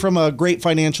 especially Absolutely. from a great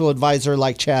financial advisor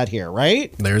like Chad here,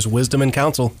 right? There's wisdom and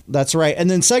counsel. That's right.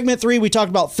 And then segment 3, we talked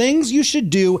about things you should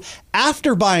do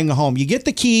after buying a home. You get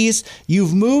the keys,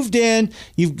 you've moved in,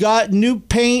 you've got new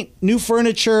paint, new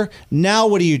furniture. Now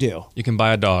what do? You can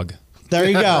buy a dog. There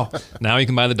you go. Now you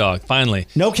can buy the dog, finally.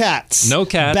 No cats. No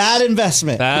cats. Bad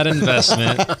investment. Bad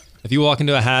investment. If you walk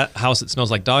into a house that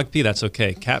smells like dog pee, that's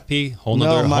okay. Cat pee, whole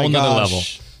nother level.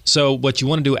 So what you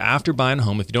want to do after buying a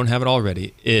home, if you don't have it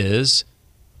already, is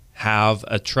have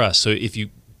a trust. So if you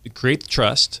create the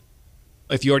trust,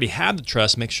 if you already have the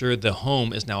trust, make sure the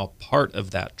home is now a part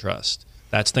of that trust.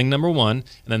 That's thing number 1. And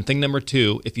then thing number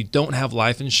 2, if you don't have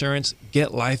life insurance,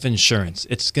 get life insurance.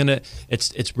 It's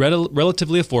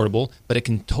relatively affordable, but it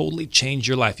can totally change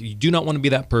your life. You do not want to be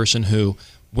that person who,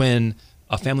 when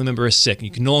a family member is sick and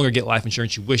you can no longer get life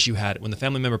insurance, you wish you had it. When the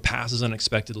family member passes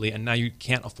unexpectedly and now you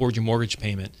can't afford your mortgage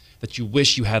payment, that you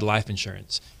wish you had life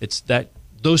insurance. It's that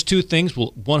those 2 things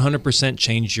will 100%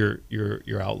 change your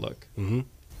outlook. Mm-hmm.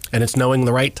 And it's knowing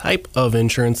the right type of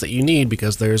insurance that you need,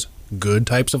 because there's good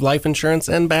types of life insurance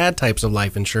and bad types of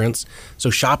life insurance. So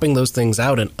shopping those things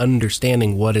out and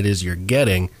understanding what it is you're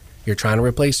getting. You're trying to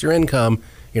replace your income.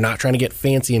 You're not trying to get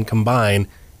fancy and combine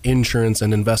insurance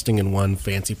and investing in one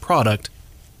fancy product.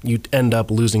 You end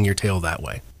up losing your tail that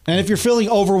way. And if you're feeling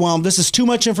overwhelmed, this is too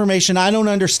much information, I don't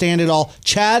understand it all,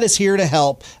 Chad is here to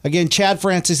help. Again, Chad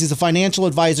Francis, he's a financial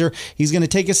advisor. He's going to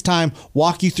take his time,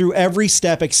 walk you through every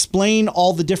step, explain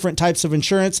all the different types of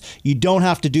insurance. You don't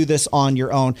have to do this on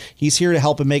your own. He's here to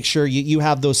help and make sure you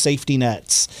have those safety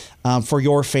nets for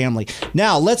your family.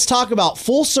 Now, let's talk about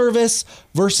full service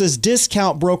versus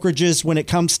discount brokerages when it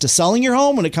comes to selling your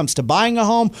home, when it comes to buying a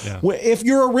home. Yeah. If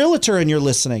you're a realtor and you're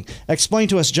listening, explain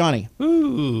to us, Johnny.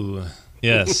 Ooh.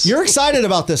 Yes. You're excited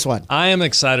about this one. I am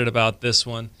excited about this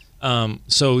one.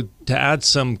 So to add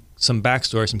some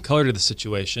backstory, some color to the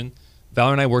situation,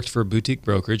 Valerie and I worked for a boutique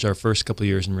brokerage our first couple of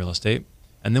years in real estate.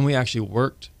 And then we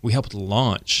helped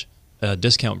launch a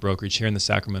discount brokerage here in the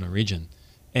Sacramento region.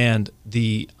 And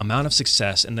the amount of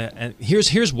success, and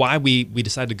here's why we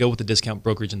decided to go with the discount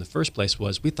brokerage in the first place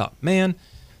was we thought, man,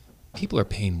 people are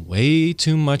paying way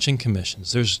too much in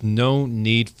commissions. There's no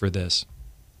need for this.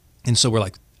 And so we're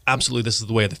like, absolutely, this is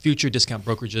the way of the future. Discount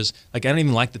brokerages, like I don't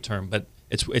even like the term, but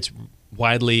it's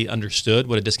widely understood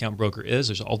what a discount broker is.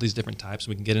 There's all these different types.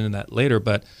 We can get into that later,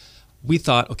 but we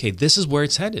thought, okay, this is where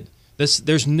it's headed.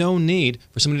 There's no need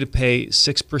for somebody to pay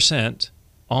 6%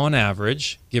 on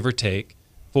average, give or take,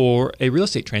 for a real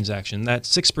estate transaction.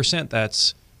 That's 6%.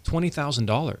 That's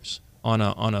 $20,000 on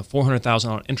a $400,000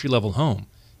 on an entry level home.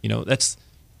 You know, that's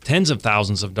tens of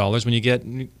thousands of dollars when you get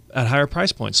at higher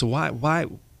price points. So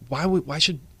why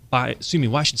should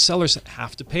sellers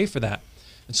have to pay for that?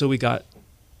 And so we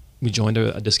joined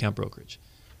a discount brokerage.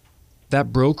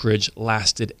 That brokerage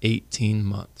lasted 18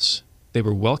 months. They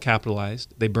were well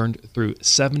capitalized. They burned through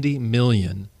 $70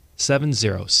 million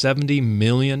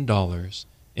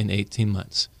in 18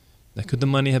 months. Now, could the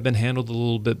money have been handled a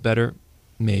little bit better?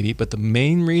 Maybe, but the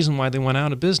main reason why they went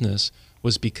out of business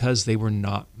was because they were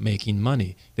not making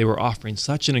money. They were offering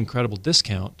such an incredible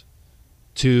discount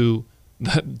to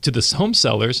the home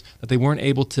sellers that they weren't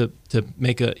able to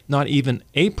make not even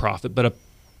a profit, but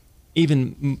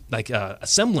even a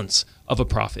semblance of a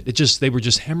profit. They were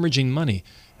just hemorrhaging money.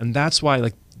 And that's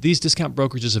why these discount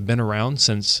brokerages have been around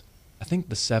since I think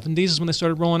the 70s is when they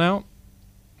started rolling out.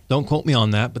 Don't quote me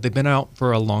on that, but they've been out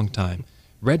for a long time.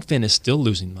 Redfin is still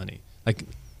losing money. Like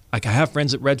I have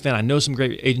friends at Redfin. I know some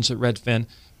great agents at Redfin,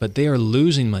 but they are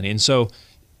losing money. And so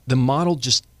the model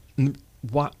just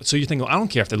so you're thinking, well, I don't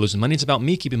care if they're losing money. It's about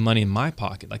me keeping money in my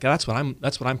pocket. Like that's what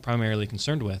I'm primarily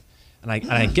concerned with. And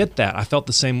I get that. I felt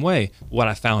the same way. What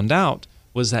I found out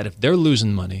was that if they're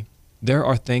losing money, there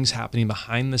are things happening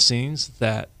behind the scenes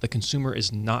that the consumer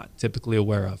is not typically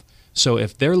aware of. So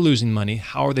if they're losing money,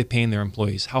 how are they paying their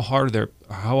employees? How hard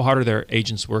are their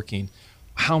agents working?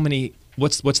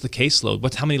 What's the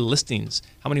caseload? How many listings?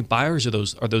 How many buyers are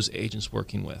those agents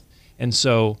working with? And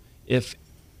so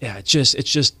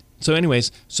so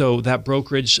anyways, so that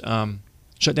brokerage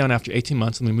shut down after 18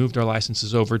 months, and we moved our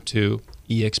licenses over to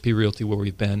eXp Realty, where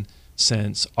we've been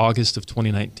since August of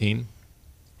 2019.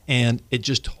 And it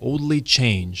just totally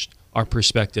changed our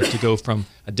perspective to go from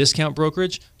a discount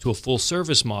brokerage to a full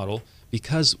service model,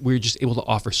 because we're just able to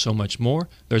offer so much more.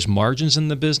 There's margins in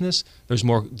the business.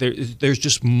 There's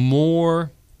just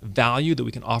more value that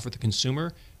we can offer the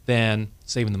consumer than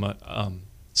saving them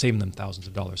saving them thousands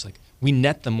of dollars. Like, we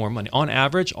net them more money. On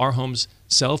average, our homes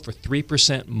sell for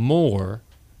 3% more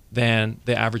than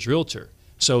the average realtor.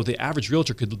 So the average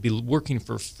realtor could be working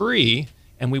for free,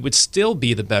 and we would still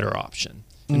be the better option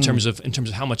in terms of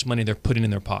how much money they're putting in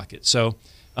their pocket. So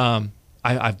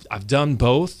I've done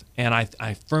both, and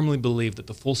I firmly believe that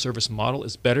the full service model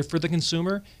is better for the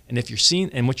consumer. And what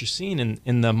you're seeing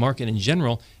in the market in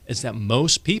general is that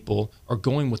most people are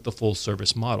going with the full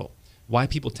service model. Why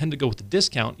people tend to go with the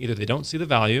discount, either they don't see the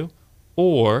value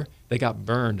or they got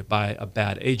burned by a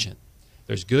bad agent.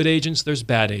 There's good agents, there's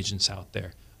bad agents out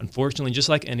there. Unfortunately, just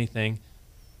like anything,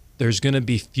 there's going to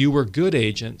be fewer good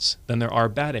agents than there are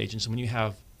bad agents. And when you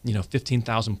have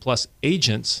 15,000 plus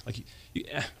agents, like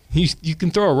you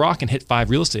can throw a rock and hit 5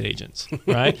 real estate agents,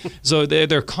 right? So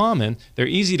they're common, they're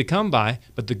easy to come by,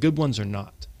 but the good ones are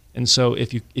not. And so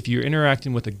if you're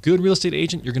interacting with a good real estate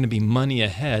agent, you're going to be money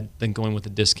ahead than going with a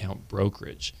discount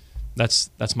brokerage.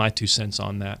 That's my 2 cents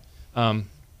on that.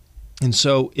 And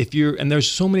so there's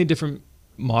so many different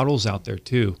models out there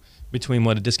too, between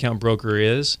what a discount broker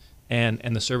is and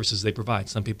the services they provide.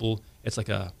 Some people, it's like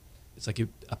a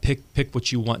pick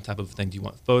what you want type of thing. Do you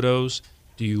want photos?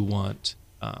 Do you want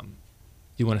a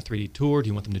 3D tour? Do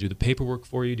you want them to do the paperwork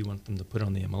for you? Do you want them to put it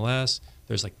on the MLS?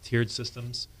 There's like tiered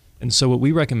systems. And so what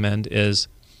we recommend is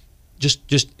just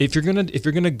if you're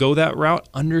gonna go that route,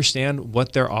 understand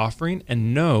what they're offering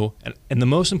and know. And the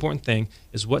most important thing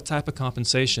is what type of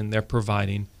compensation they're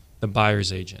providing the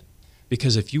buyer's agent.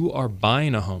 Because if you are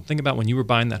buying a home, think about when you were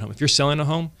buying that home. If you're selling a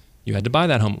home, you had to buy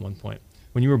that home at one point.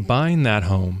 When you were buying that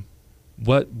home,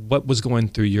 what was going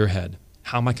through your head?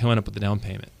 How am I coming up with the down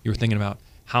payment? You were thinking about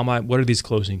what are these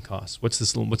closing costs? What's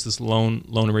this loan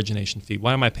origination fee?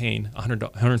 Why am I paying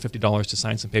 $150 to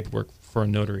sign some paperwork for a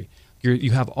notary?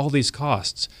 You have all these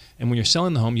costs, and when you're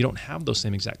selling the home, you don't have those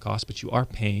same exact costs, but you are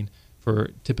paying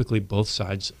for typically both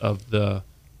sides of the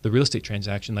real estate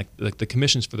transaction, like the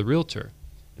commissions for the realtor.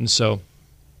 And so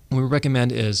what we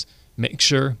recommend is make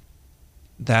sure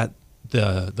that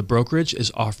the brokerage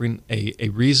is offering a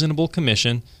reasonable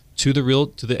commission to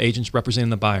the agents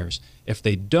representing the buyers. If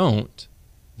they don't,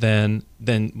 then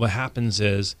what happens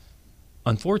is,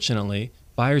 unfortunately,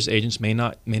 buyers agents may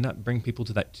not bring people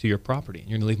to your property, and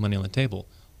you're going to leave money on the table.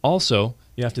 Also,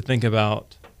 you have to think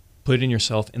about putting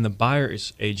yourself in the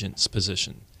buyer's agent's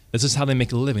position. This is how they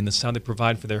make a living. This is how they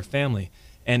provide for their family.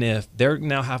 And if they're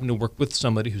now having to work with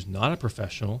somebody who's not a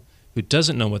professional, who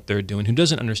doesn't know what they're doing, who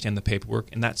doesn't understand the paperwork,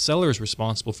 and that seller is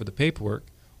responsible for the paperwork,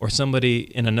 or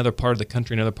somebody in another part of the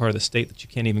country, another part of the state that you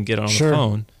can't even get on the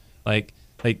phone, like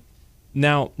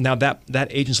now that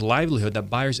agent's livelihood, that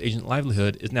buyer's agent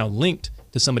livelihood, is now linked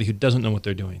to somebody who doesn't know what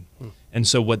they're doing. And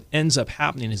so what ends up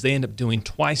happening is they end up doing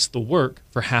twice the work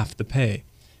for half the pay.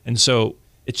 And so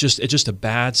it's just a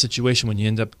bad situation when you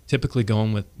end up typically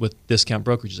going with discount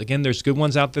brokerages. Again, there's good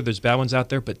ones out there, there's bad ones out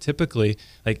there, but typically,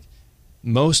 like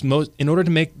most in order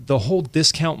to make the whole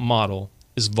discount model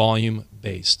is volume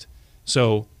based.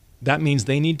 So that means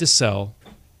they need to sell.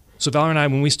 So Valerie and I,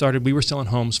 when we started, we were selling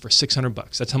homes for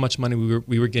 $600. That's how much money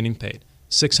we were getting paid,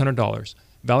 $600.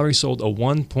 Valerie sold a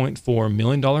 $1.4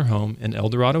 million home in El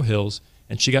Dorado Hills,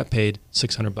 and she got paid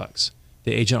 $600.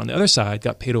 The agent on the other side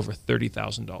got paid over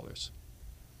 $30,000.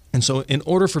 And so in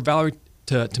order for Valerie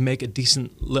to make a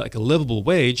decent, like a livable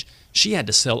wage, she had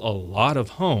to sell a lot of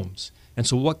homes. And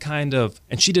so and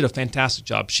she did a fantastic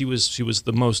job. She was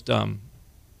the most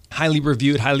highly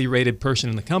reviewed, highly rated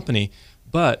person in the company,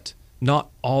 but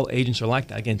not all agents are like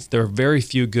that. Again, there are very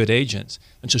few good agents.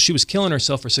 And so she was killing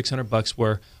herself for $600,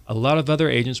 where a lot of other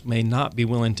agents may not be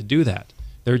willing to do that.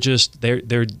 They're just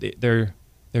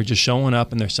showing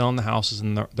up and they're selling the houses,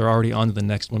 and they're already on to the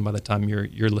next one by the time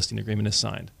your listing agreement is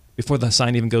signed. Before the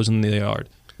sign even goes in the yard,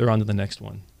 they're on to the next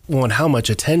one. Well, and how much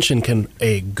attention can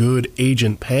a good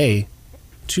agent pay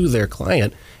to their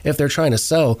client if they're trying to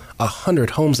sell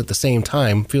 100 homes at the same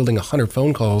time, fielding 100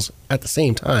 phone calls at the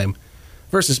same time,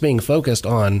 versus being focused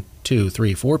on 2,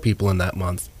 3, 4 people in that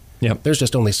month? Yep. There's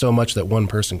just only so much that one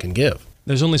person can give.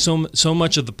 There's only so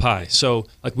much of the pie. So,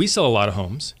 like, we sell a lot of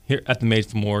homes here at the Made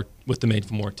for More with the Made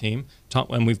for More team,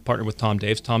 and we've partnered with Tom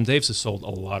Daves. Tom Daves has sold a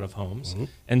lot of homes,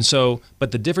 and so.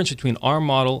 But the difference between our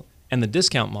model and the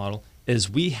discount model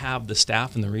is we have the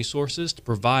staff and the resources to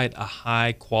provide a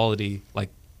high quality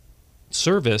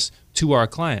service to our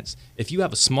clients. If you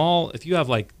have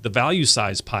like the value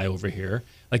size pie over here,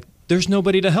 like, there's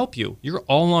nobody to help you. You're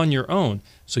all on your own.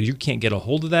 So you can't get a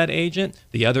hold of that agent.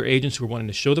 The other agents who are wanting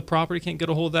to show the property can't get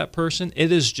a hold of that person.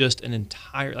 It is just an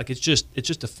entire, it's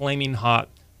just a flaming hot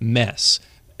mess.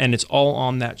 And it's all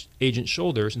on that agent's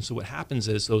shoulders. And so what happens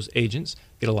is those agents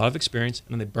get a lot of experience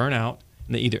and then they burn out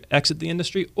and they either exit the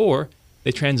industry or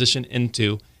they transition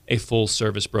into a full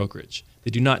service brokerage.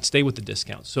 They do not stay with the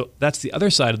discount. So that's the other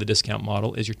side of the discount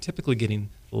model, is you're typically getting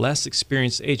less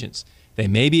experienced agents. They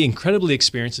may be incredibly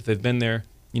experienced if they've been there,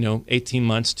 18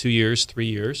 months, 2 years, 3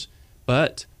 years,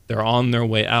 but they're on their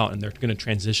way out and they're going to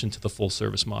transition to the full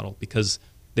service model because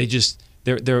they're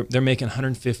making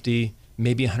 $150,000,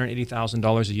 maybe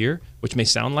 $180,000 a year, which may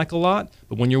sound like a lot,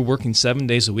 but when you're working 7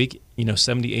 days a week,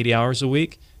 70, 80 hours a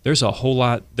week, there's a whole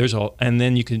lot. And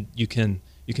then you can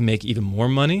make even more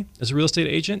money as a real estate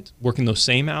agent working those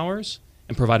same hours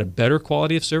and provide a better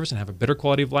quality of service and have a better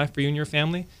quality of life for you and your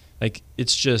family. Like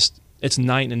it's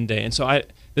night and day. And so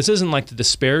this isn't like to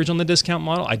disparage on the discount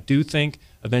model. I do think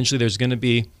eventually there's going to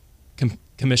be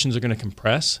commissions are going to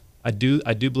compress. I do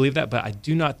believe that, but I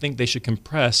do not think they should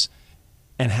compress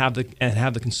and have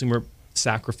the consumer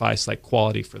sacrifice like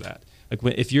quality for that. Like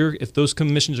if those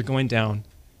commissions are going down,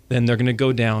 then they're going to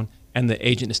go down, and the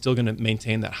agent is still going to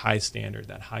maintain that high standard,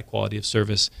 that high quality of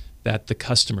service that the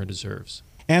customer deserves.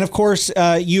 And of course,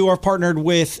 you are partnered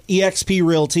with eXp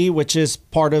Realty, which is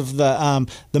part of the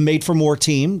Made for More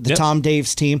team, the Tom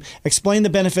Daves team. Explain the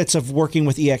benefits of working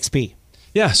with eXp.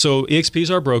 Yeah, so eXp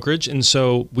is our brokerage, and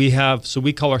so we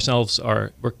call ourselves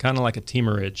we're kind of like a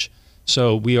teamerage.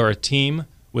 So we are a team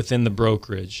within the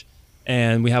brokerage,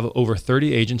 and we have over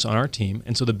 30 agents on our team.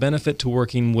 And so the benefit to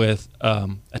working with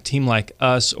a team like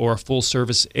us or a full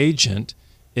service agent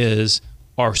is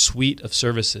our suite of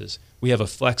services. We have a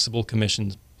flexible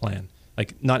commissions plan.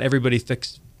 Like not everybody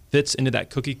fits into that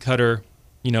cookie cutter,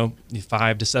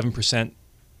 5 to 7%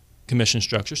 commission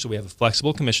structure. So we have a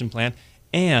flexible commission plan.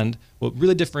 And what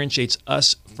really differentiates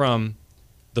us from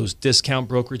those discount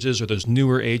brokerages or those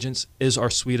newer agents is our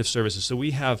suite of services. So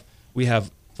we have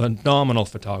phenomenal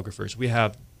photographers. We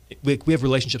have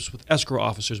relationships with escrow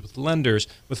officers, with lenders,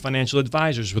 with financial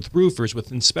advisors, with roofers,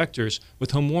 with inspectors,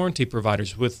 with home warranty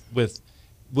providers, with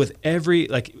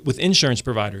insurance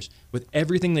providers. With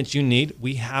everything that you need,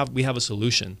 we have a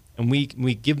solution, and we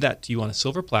give that to you on a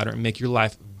silver platter and make your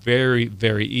life very,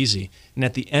 very easy. And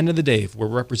at the end of the day, if we're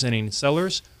representing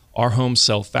sellers, our homes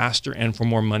sell faster and for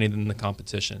more money than the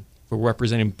competition. If we're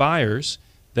representing buyers,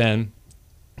 then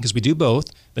because we do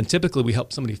both, then typically we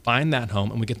help somebody find that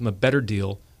home and we get them a better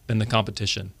deal than the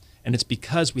competition. And it's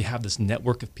because we have this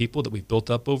network of people that we've built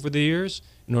up over the years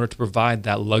in order to provide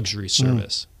that luxury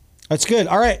service. That's good.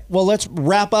 All right. Well, let's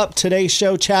wrap up today's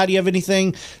show. Chad, do you have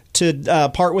anything to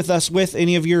part with us with?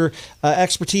 Any of your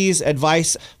expertise,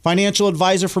 advice? Financial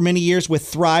advisor for many years with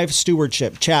Thrive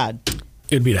Stewardship. Chad.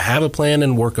 It'd be to have a plan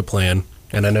and work a plan.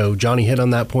 And I know Johnny hit on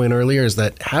that point earlier, is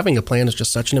that having a plan is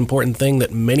just such an important thing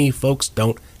that many folks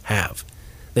don't have.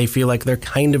 They feel like they're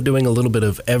kind of doing a little bit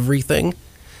of everything,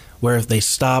 where if they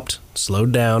stopped,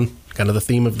 slowed down, kind of the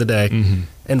theme of the day,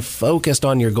 and focused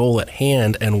on your goal at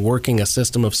hand and working a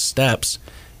system of steps,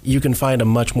 you can find a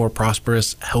much more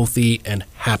prosperous, healthy, and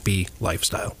happy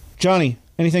lifestyle. Johnny,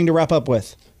 anything to wrap up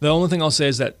with? The only thing I'll say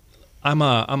is that I'm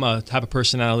a type of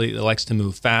personality that likes to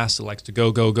move fast, that likes to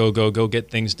go,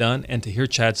 get things done. And to hear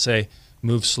Chad say,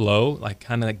 move slow,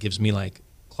 that gives me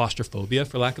claustrophobia,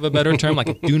 for lack of a better term. I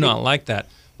do not like that.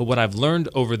 But what I've learned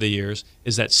over the years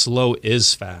is that slow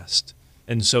is fast.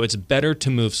 And so it's better to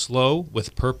move slow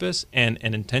with purpose and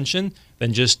intention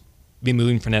than just be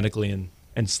moving frenetically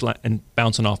and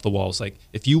bouncing off the walls. Like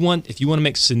if you want to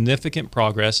make significant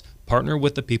progress, partner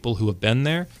with the people who have been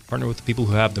there, partner with the people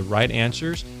who have the right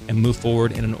answers, and move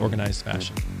forward in an organized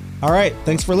fashion. All right.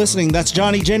 Thanks for listening. That's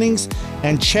Johnny Jennings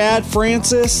and Chad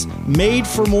Francis, Made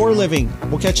for More Living.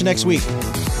 We'll catch you next week.